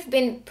if you've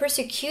been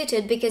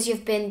persecuted because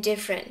you've been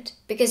different,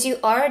 because you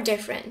are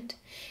different,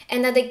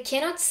 and that they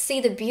cannot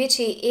see the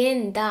beauty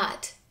in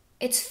that,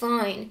 it's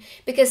fine,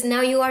 because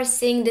now you are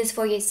seeing this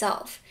for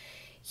yourself.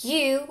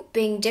 You,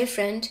 being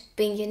different,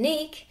 being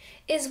unique,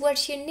 is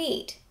what you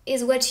need.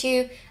 Is what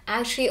you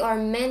actually are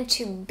meant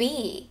to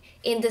be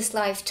in this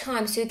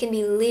lifetime, so you can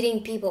be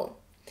leading people.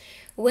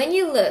 When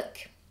you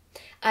look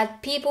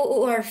at people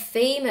who are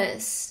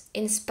famous,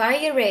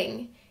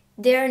 inspiring,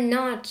 they're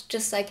not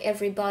just like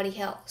everybody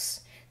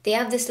else. They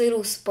have this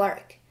little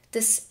spark,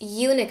 this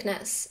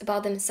uniqueness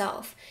about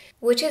themselves,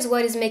 which is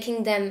what is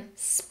making them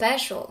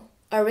special,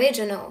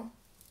 original,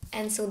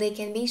 and so they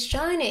can be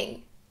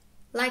shining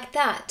like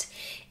that.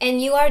 And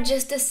you are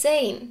just the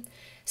same.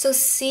 So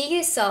see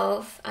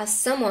yourself as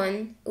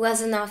someone who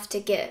has enough to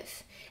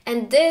give.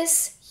 And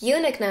this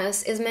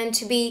uniqueness is meant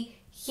to be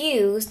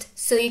used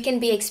so you can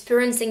be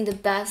experiencing the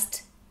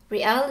best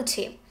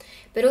reality.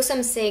 But also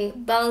I'm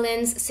seeing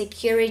balance,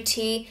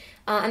 security,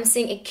 I'm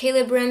seeing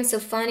equilibrium, so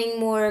finding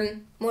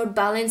more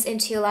balance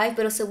into your life,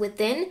 but also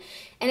within,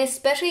 and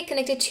especially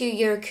connected to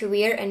your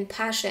career and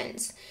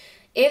passions.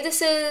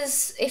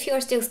 If you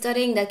are still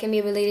studying, that can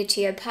be related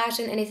to your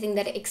passion, anything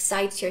that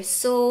excites your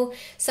soul,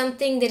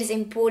 something that is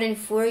important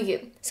for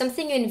you,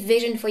 something you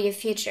envision for your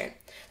future.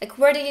 Like,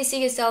 where do you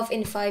see yourself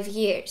in 5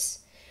 years?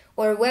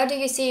 Or where do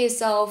you see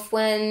yourself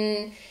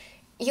when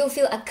you'll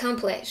feel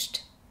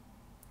accomplished?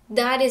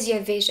 That is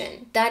your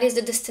vision. That is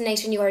the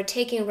destination you are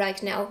taking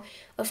right now.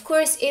 Of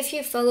course, if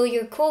you follow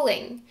your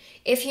calling,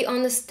 if you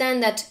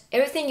understand that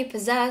everything you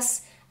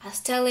possess as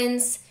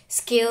talents,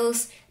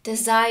 skills,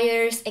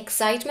 desires,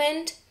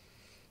 excitement,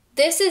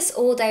 this is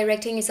all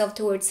directing yourself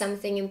towards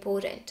something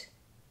important,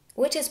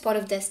 which is part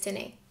of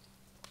destiny.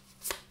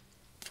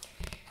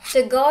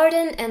 The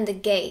garden and the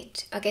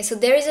gate. Okay, so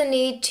there is a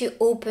need to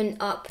open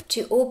up,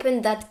 to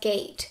open that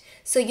gate,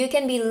 so you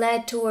can be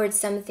led towards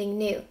something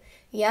new.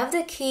 You have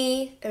the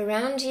key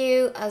around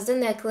you as the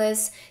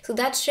necklace, so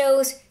that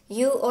shows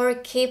you are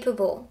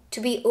capable to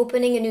be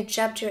opening a new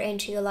chapter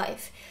into your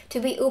life, to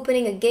be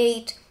opening a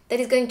gate that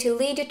is going to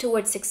lead you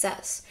towards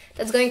success,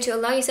 that's going to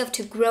allow yourself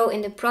to grow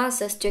in the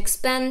process, to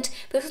expand,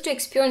 but also to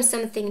experience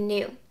something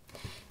new.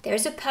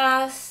 There's a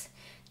path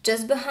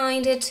just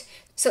behind it.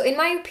 So in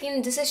my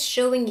opinion, this is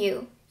showing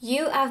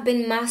you have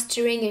been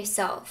mastering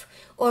yourself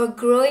or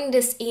growing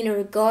this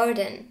inner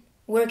garden,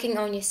 working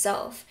on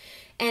yourself.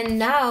 And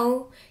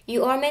now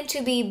you are meant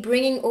to be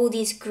bringing all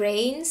these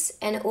grains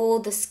and all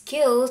the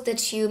skills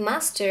that you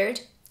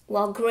mastered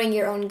while growing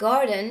your own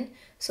garden,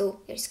 so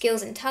your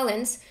skills and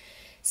talents,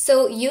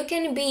 So you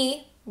can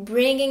be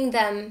bringing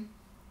them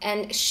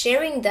and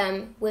sharing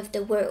them with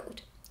the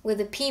world, with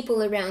the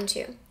people around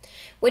you,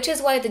 which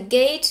is why the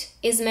gate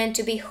is meant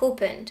to be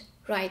opened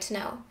right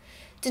now.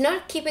 Do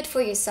not keep it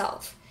for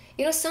yourself.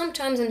 You know,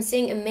 sometimes I'm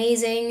seeing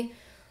amazing,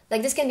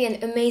 like this can be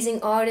an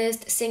amazing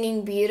artist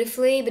singing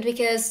beautifully, but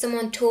because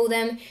someone told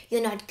them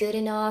you're not good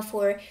enough,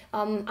 or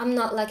I'm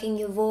not liking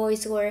your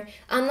voice, or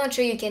I'm not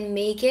sure you can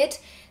make it,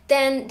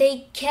 then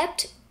they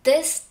kept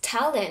this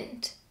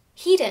talent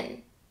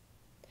hidden.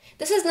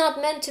 This is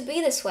not meant to be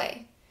this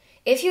way.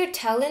 If you're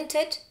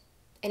talented,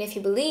 and if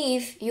you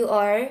believe you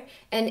are,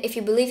 and if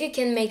you believe you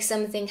can make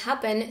something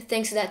happen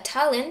thanks to that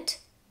talent,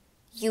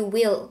 you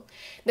will.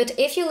 But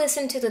if you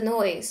listen to the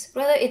noise,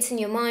 whether it's in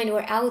your mind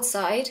or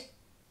outside,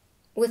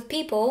 with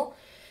people,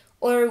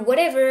 or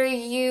whatever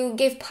you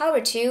give power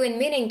to and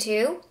meaning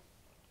to,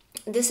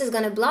 this is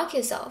going to block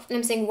yourself. And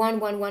I'm saying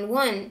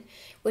 1111,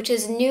 which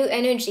is new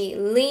energy,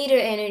 leader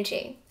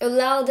energy.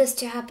 Allow this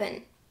to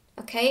happen,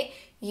 okay?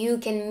 You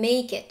can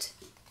make it.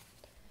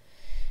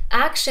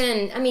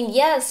 Action. I mean,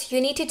 yes,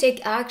 you need to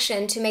take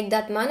action to make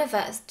that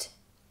manifest.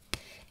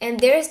 And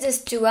there's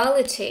this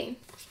duality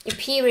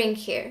appearing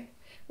here,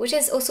 which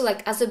is also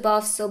like as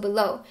above, so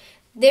below.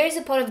 There is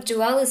a part of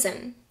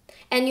dualism,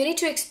 and you need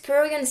to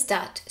experience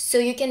that so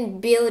you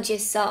can build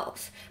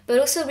yourself, but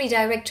also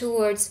redirect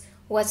towards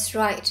what's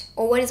right,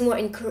 or what is more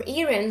in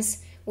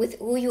coherence with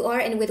who you are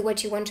and with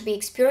what you want to be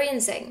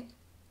experiencing.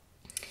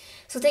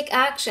 So take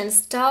action.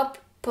 Stop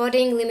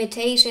putting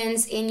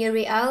limitations in your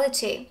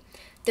reality.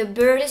 The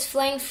bird is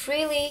flying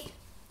freely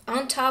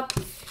on top,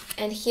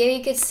 and here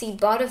you could see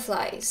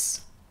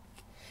butterflies.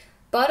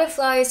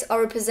 Butterflies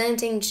are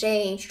representing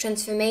change,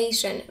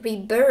 transformation,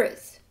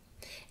 rebirth,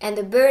 and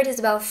the bird is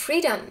about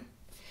freedom.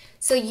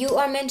 So you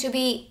are meant to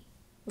be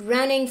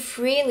running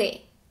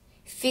freely,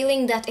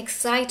 feeling that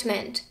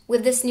excitement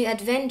with this new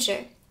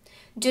adventure.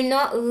 Do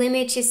not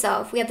limit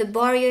yourself. We have the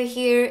barrier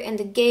here and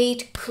the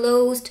gate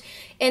closed.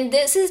 And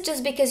this is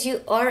just because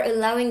you are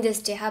allowing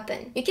this to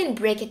happen. You can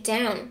break it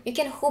down. You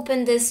can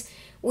open this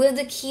with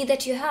the key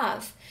that you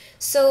have.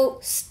 So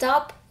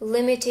stop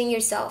limiting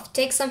yourself.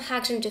 Take some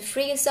action to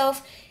free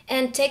yourself,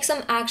 and take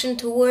some action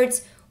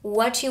towards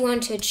what you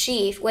want to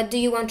achieve. What do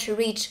you want to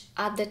reach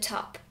at the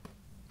top?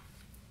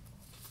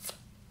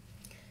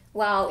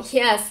 Wow,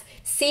 yes,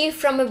 see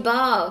from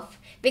above.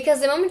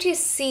 Because the moment you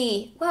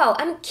see, wow,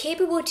 I'm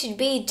capable to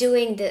be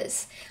doing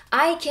this,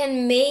 I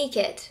can make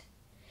it.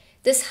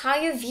 This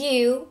higher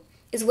view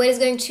is what is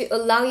going to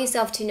allow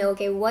yourself to know,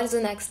 okay, what is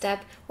the next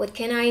step? What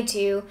can I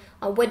do?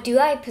 What do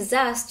I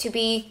possess to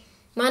be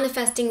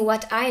manifesting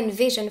what I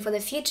envision for the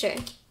future?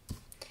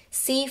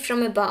 See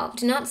from above.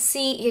 Do not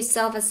see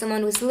yourself as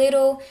someone who's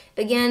little.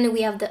 Again,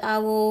 we have the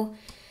owl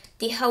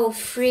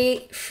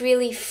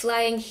freely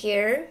flying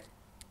here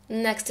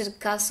next to the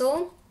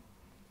castle.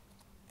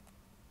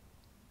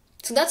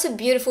 So that's a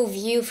beautiful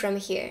view from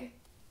here.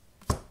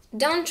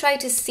 Don't try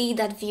to see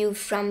that view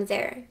from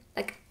there.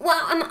 Like,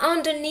 wow, I'm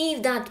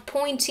underneath that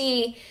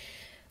pointy,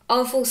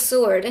 awful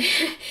sword.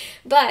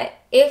 But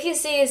if you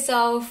see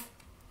yourself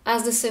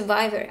as the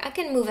survivor, I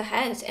can move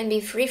ahead and be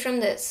free from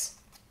this,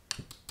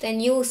 then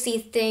you will see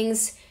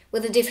things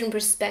with a different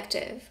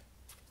perspective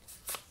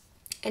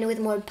and with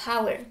more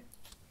power.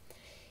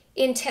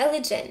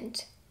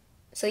 Intelligent.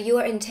 So you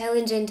are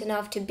intelligent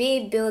enough to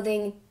be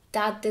building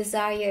that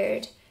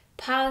desired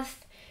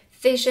path,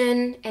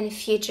 vision, and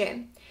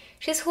future.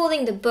 She's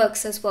holding the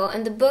books as well,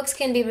 and the books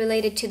can be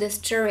related to the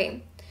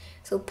story.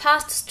 So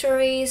past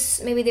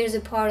stories, maybe there's a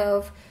part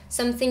of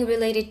something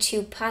related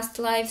to past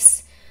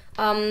lives,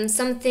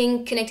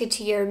 something connected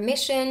to your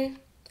mission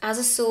as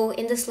a soul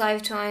in this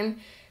lifetime.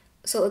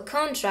 So a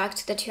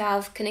contract that you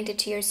have connected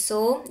to your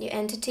soul, your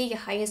entity, your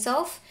higher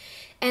self,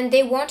 and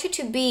they want you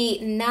to be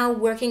now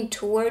working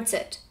towards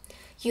it.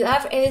 You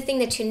have everything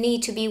that you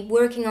need to be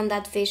working on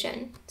that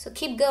vision. So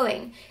keep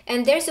going.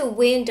 And there's a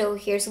window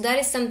here, so that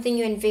is something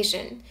you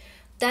envision.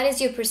 That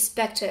is your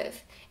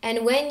perspective.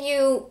 And when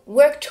you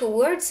work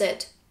towards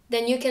it,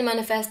 then you can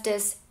manifest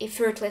this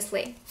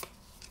effortlessly.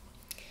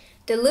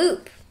 The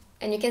loop,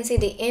 and you can see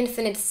the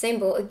infinite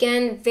symbol,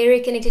 again, very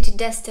connected to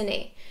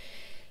destiny.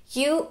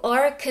 You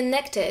are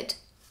connected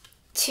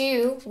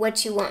to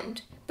what you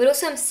want. But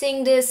also I'm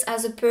seeing this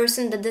as a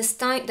person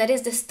that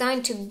is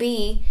destined to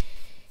be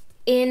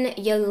in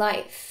your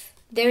life.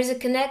 There's a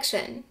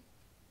connection.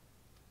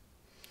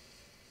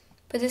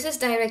 But this is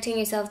directing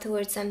yourself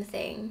towards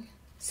something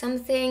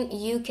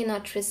you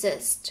cannot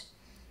resist.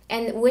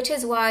 And which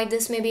is why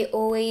this may be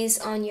always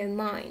on your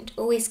mind,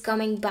 always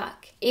coming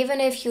back. Even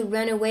if you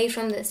run away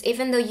from this,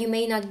 even though you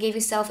may not give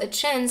yourself a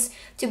chance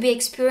to be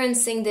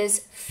experiencing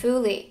this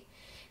fully,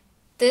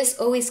 this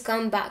always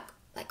comes back.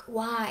 Like,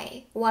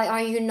 why? Why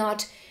are you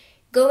not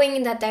going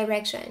in that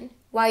direction?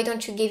 Why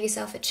don't you give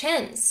yourself a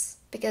chance?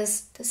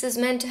 Because this is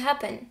meant to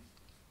happen.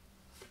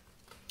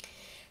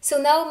 So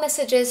now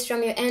messages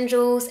from your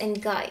angels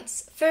and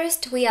guides.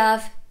 First, we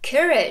have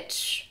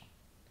courage.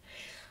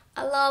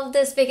 I love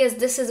this because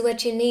this is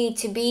what you need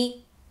to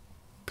be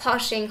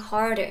pushing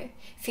harder,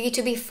 for you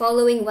to be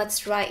following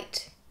what's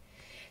right.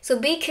 So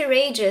be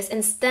courageous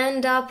and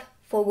stand up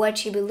for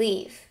what you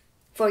believe,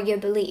 for your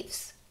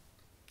beliefs.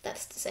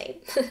 That's the same.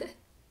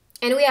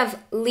 And we have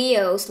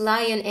Leo's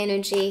lion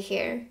energy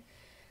here.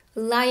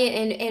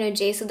 Lion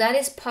energy, so that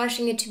is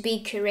pushing you to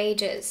be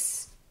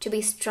courageous, to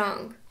be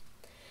strong.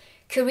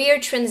 Career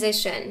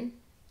transition.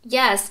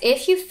 Yes,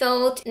 if you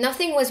felt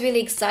nothing was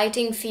really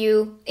exciting for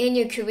you in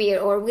your career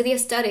or with your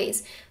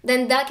studies,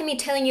 then that can be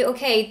telling you,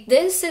 okay,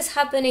 this is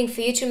happening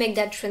for you to make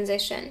that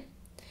transition.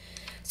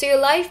 So your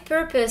life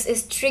purpose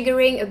is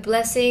triggering a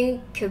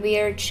blessing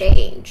career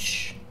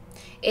change.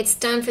 It's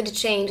time for the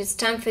change, it's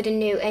time for the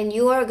new, and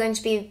you are going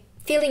to be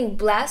feeling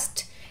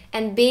blessed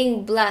and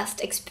being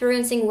blessed,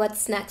 experiencing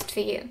what's next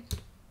for you.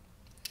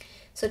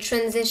 So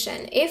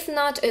transition. If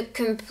not a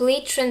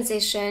complete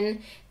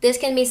transition, this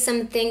can be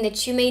something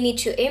that you may need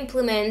to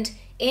implement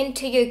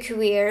into your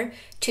career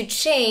to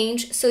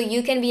change so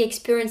you can be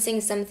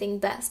experiencing something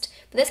best.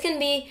 But this can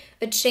be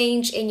a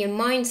change in your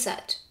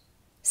mindset,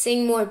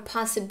 seeing more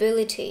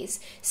possibilities,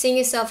 seeing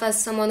yourself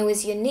as someone who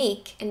is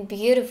unique and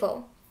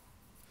beautiful.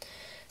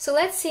 So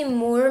let's see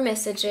more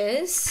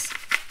messages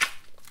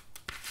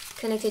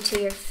connected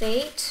to your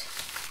fate.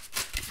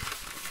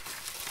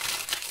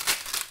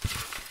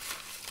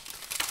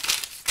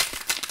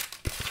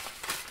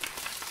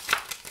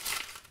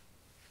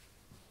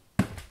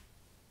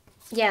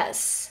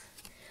 Yes,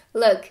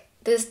 look,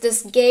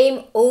 this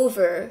game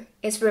over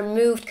is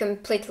removed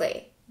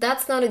completely.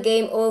 That's not a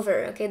game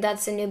over, okay?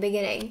 That's a new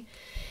beginning.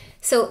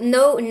 So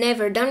no,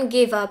 never, don't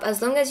give up.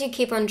 As long as you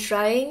keep on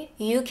trying,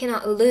 you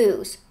cannot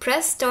lose.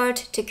 Press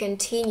start to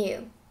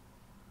continue.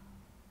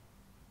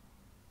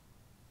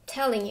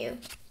 Telling you.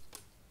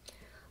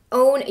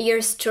 Own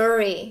your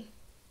story.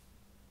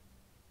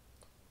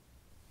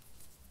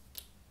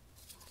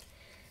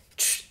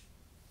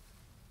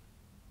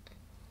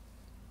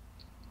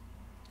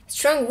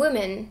 Strong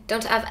women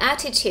don't have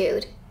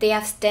attitude, they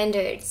have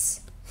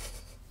standards.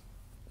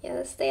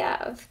 Yes, they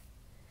have.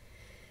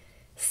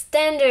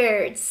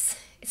 Standards.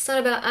 It's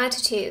not about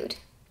attitude.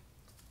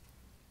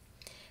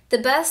 The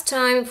best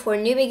time for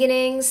new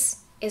beginnings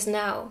is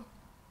now.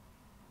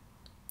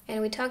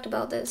 And we talked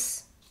about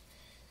this.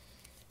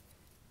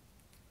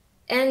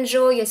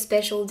 Enjoy your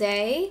special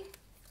day.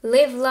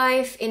 Live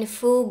life in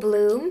full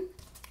bloom.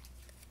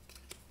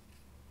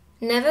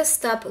 Never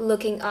stop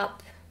looking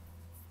up.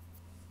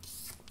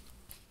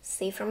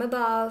 See from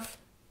above.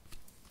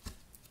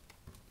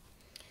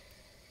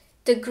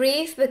 The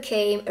grief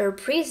became a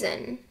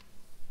prison.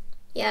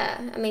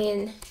 Yeah, I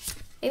mean,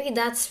 maybe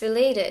that's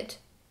related.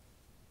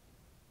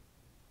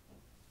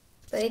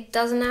 But it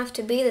doesn't have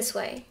to be this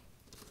way.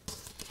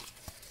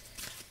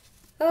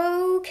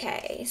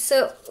 Okay,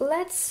 so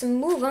let's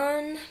move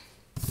on.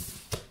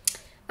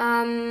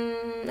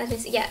 Let me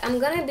see. Yeah, I'm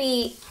gonna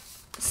be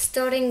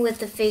starting with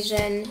the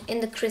vision in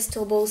the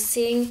crystal ball,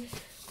 seeing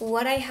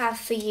what I have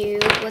for you,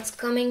 what's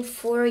coming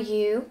for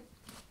you.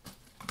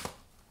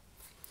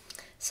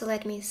 So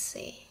let me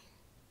see.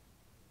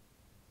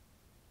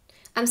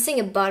 I'm seeing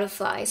a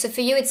butterfly. So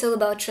for you, it's all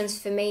about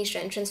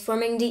transformation,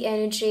 transforming the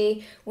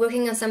energy,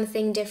 working on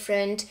something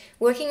different,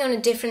 working on a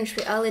different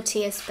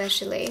reality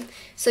especially.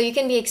 So you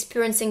can be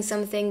experiencing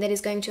something that is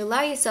going to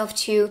allow yourself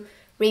to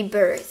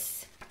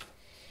rebirth.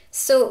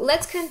 So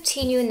let's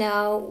continue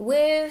now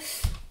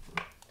with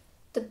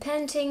the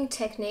painting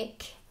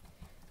technique.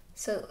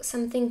 So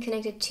something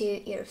connected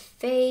to your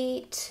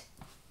fate.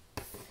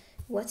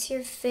 What's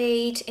your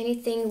fate?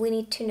 Anything we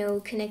need to know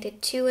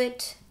connected to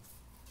it?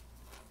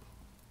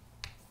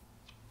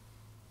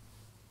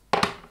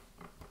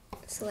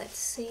 So let's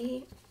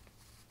see.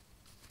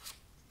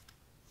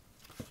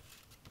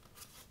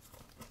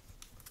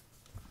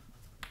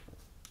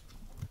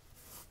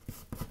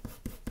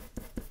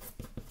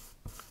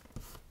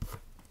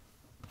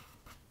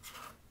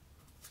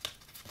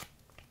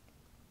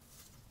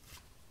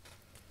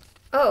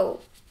 Oh,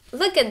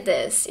 look at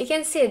this. You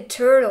can see a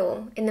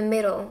turtle in the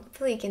middle.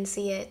 Hopefully you can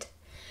see it.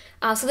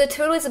 So the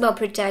turtle is about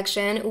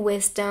protection,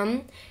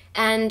 wisdom,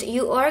 and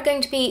you are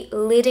going to be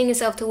leading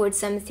yourself towards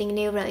something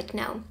new right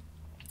now.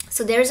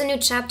 So there's a new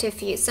chapter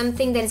for you,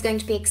 something that is going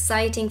to be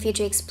exciting for you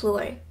to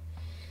explore.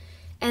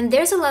 And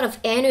there's a lot of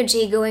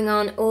energy going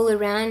on all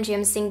around you.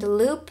 I'm seeing the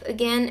loop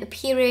again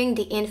appearing,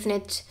 the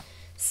infinite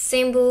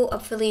symbol.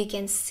 Hopefully you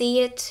can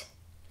see it.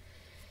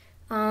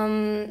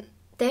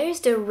 There's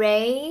the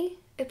ray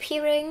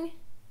appearing.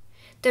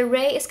 The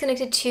ray is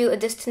connected to a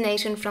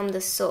destination from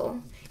the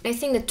soul. And I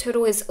think the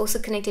turtle is also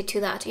connected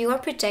to that. You are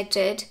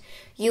protected.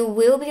 You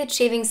will be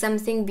achieving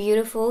something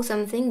beautiful,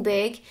 something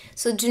big.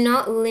 So do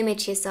not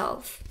limit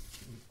yourself.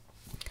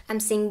 I'm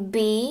seeing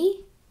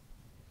bee.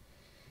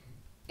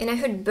 And I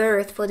heard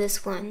birth for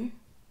this one.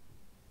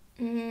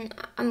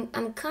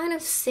 I'm kind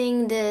of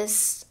seeing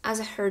this as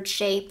a heart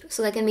shape.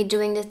 So that can be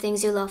doing the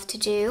things you love to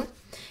do.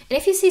 And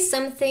if you see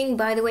something,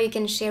 by the way, you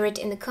can share it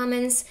in the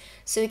comments.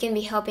 So we can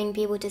be helping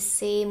people to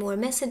see more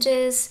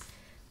messages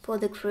for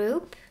the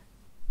group.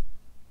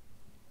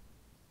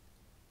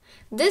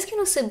 This can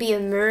also be a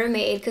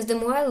mermaid, because the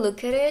more I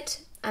look at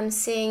it, I'm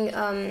seeing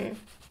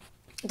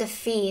the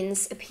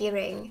fins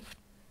appearing.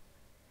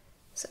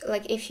 So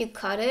like if you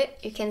cut it,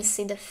 you can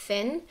see the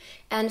fin.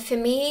 And for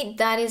me,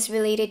 that is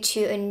related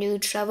to a new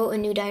travel, a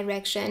new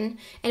direction.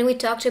 And we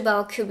talked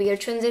about career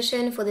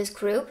transition for this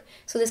group.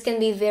 So this can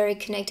be very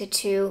connected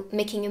to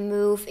making a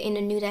move in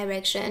a new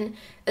direction,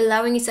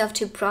 allowing yourself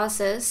to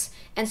process.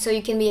 And so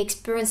you can be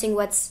experiencing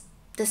what's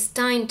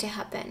destined to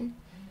happen.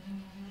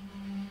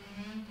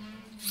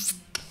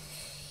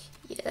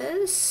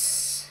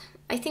 Yes,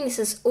 I think this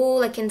is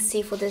all I can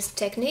see for this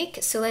technique.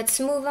 So let's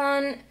move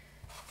on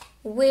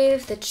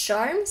with the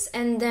charms,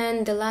 and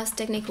then the last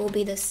technique will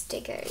be the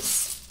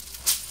stickers.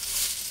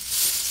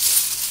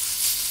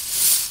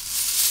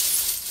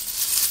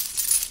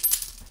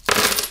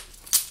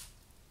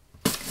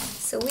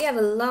 So we have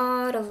a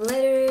lot of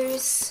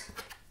letters.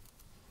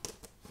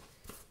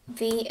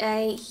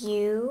 V-A-U-Z-O-E-A.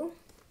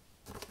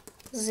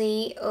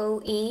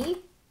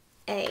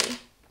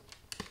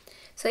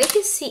 So if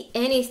you see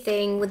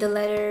anything with the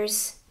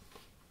letters,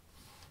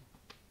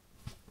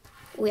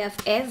 we have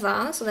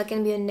Eva, so that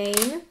can be a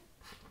name.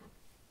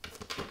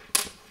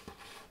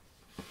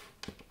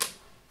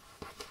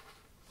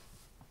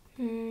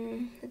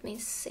 Let me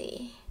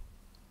see.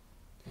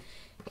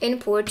 In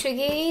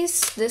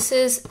Portuguese, this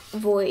is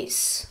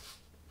voice.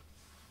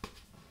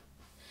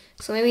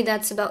 So maybe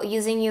that's about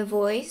using your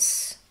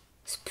voice,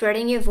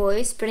 spreading your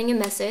voice, spreading a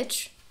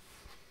message.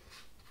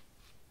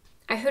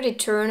 I heard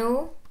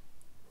eternal,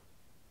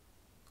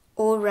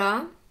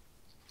 aura.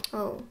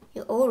 Oh,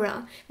 your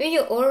aura. Maybe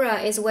your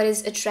aura is what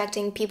is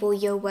attracting people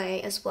your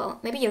way as well.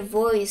 Maybe your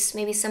voice,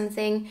 maybe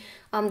something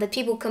that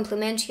people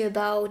compliment you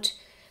about.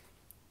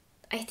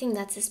 I think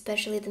that's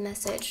especially the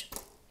message.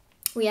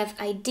 We have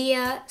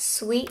idea,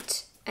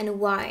 sweet, and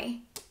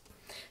why.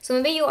 So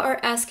maybe you are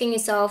asking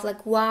yourself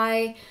like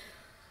why,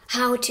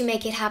 how to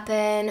make it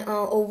happen,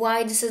 or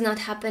why this is not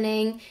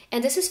happening.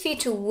 And this is for you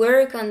to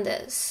work on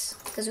this,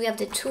 because we have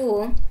the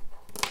tool.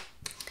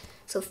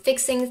 So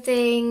fixing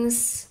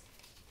things.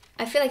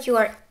 I feel like you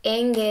are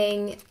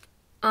hanging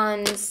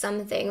on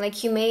something,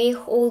 like you may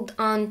hold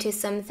on to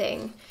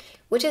something,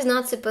 which is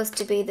not supposed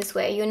to be this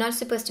way. You're not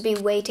supposed to be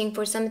waiting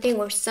for something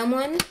or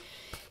someone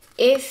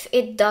if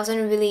it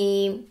doesn't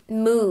really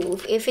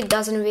move, if it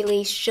doesn't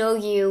really show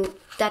you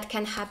that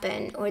can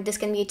happen, or this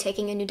can be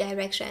taking a new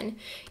direction.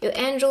 Your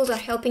angels are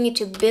helping you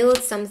to build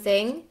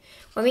something,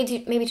 or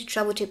maybe to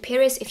travel to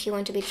Paris if you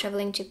want to be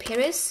traveling to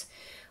Paris.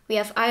 We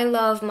have I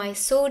love my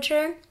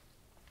soldier.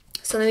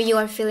 So maybe you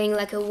are feeling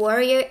like a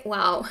warrior.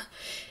 Wow.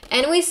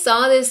 And we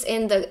saw this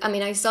in the,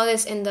 I saw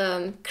this in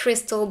the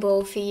crystal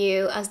ball for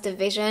you as the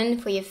vision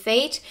for your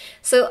fate.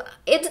 So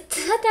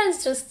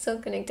that's just so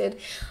connected.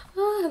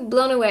 Oh, I'm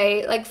blown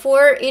away. Like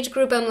for each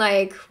group, I'm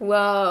like,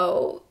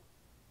 whoa,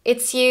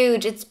 it's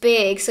huge, it's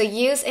big. So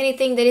use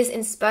anything that is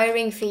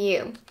inspiring for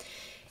you.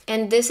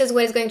 And this is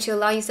what is going to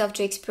allow yourself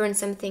to experience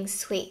something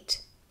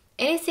sweet.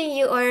 Anything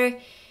you are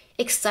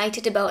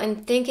excited about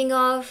and thinking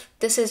of,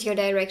 this is your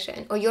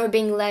direction, or you're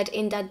being led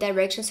in that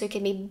direction, so you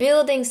can be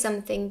building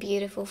something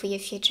beautiful for your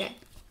future.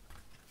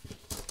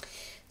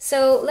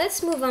 So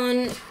let's move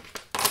on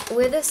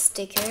with the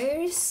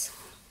stickers.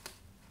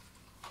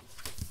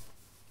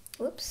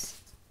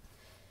 Whoops.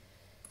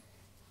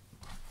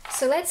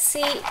 So let's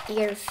see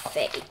your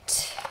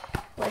fate,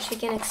 what you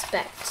can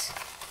expect.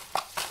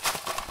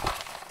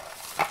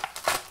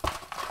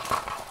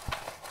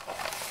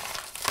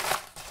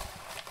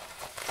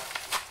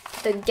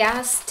 The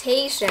gas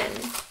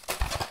station.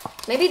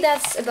 Maybe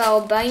that's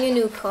about buying a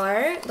new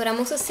car, but I'm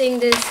also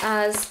seeing this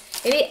as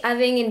maybe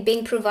having and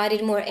being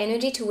provided more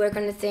energy to work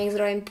on the things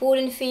that are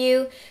important for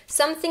you.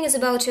 Something is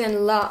about to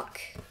unlock.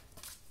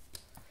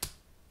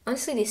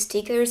 Honestly, these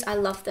stickers, I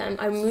love them.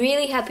 I'm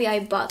really happy I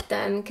bought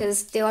them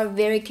because they are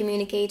very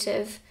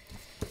communicative.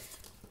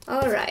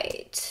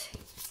 Alright.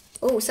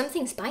 Oh,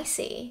 something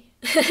spicy.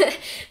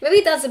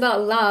 Maybe that's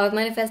about love,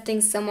 manifesting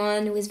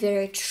someone who is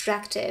very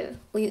attractive.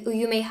 Or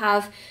you may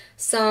have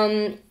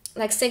some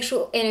like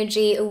sexual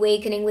energy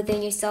awakening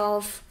within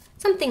yourself.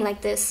 Something like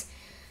this.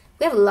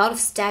 We have a lot of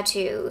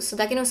statues. So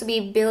that can also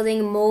be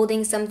building,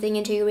 molding something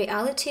into your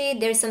reality.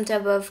 There's some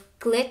type of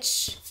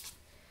glitch,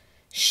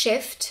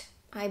 shift,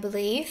 I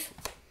believe.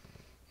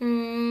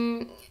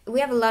 We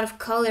have a lot of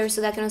colors,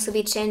 so that can also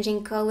be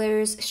changing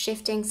colors,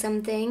 shifting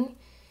something.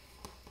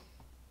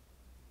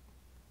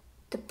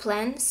 The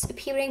plants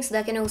appearing, so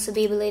that can also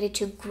be related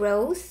to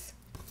growth.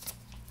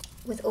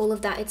 With all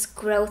of that, it's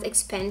growth,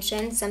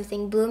 expansion,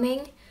 something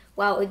blooming.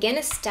 Wow, again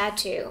a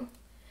statue.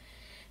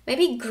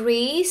 Maybe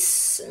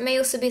Greece may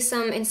also be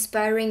some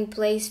inspiring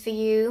place for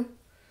you,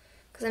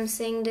 because I'm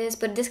seeing this,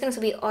 but this can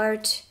also be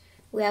art.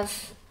 We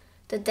have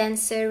the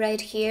dancer right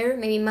here,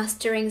 maybe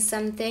mastering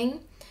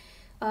something.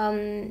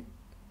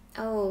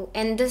 Oh,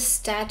 and the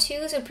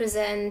statues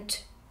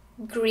represent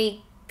Greek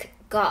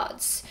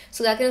gods.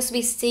 So that can also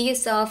be see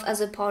yourself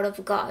as a part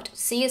of God.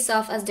 See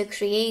yourself as the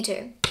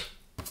creator.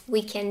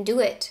 We can do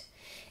it.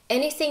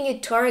 Anything you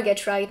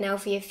target right now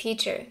for your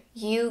future,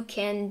 you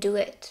can do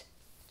it.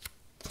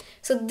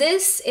 So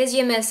this is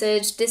your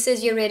message, this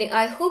is your reading.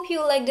 I hope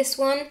you like this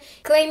one.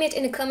 Claim it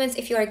in the comments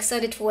if you are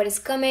excited for what is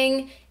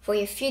coming, for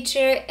your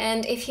future,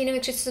 and if you're new,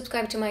 make sure to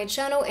subscribe to my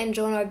channel and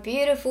join our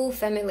beautiful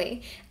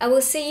family. I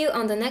will see you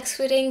on the next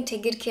reading.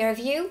 Take good care of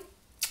you.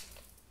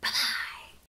 Bye bye.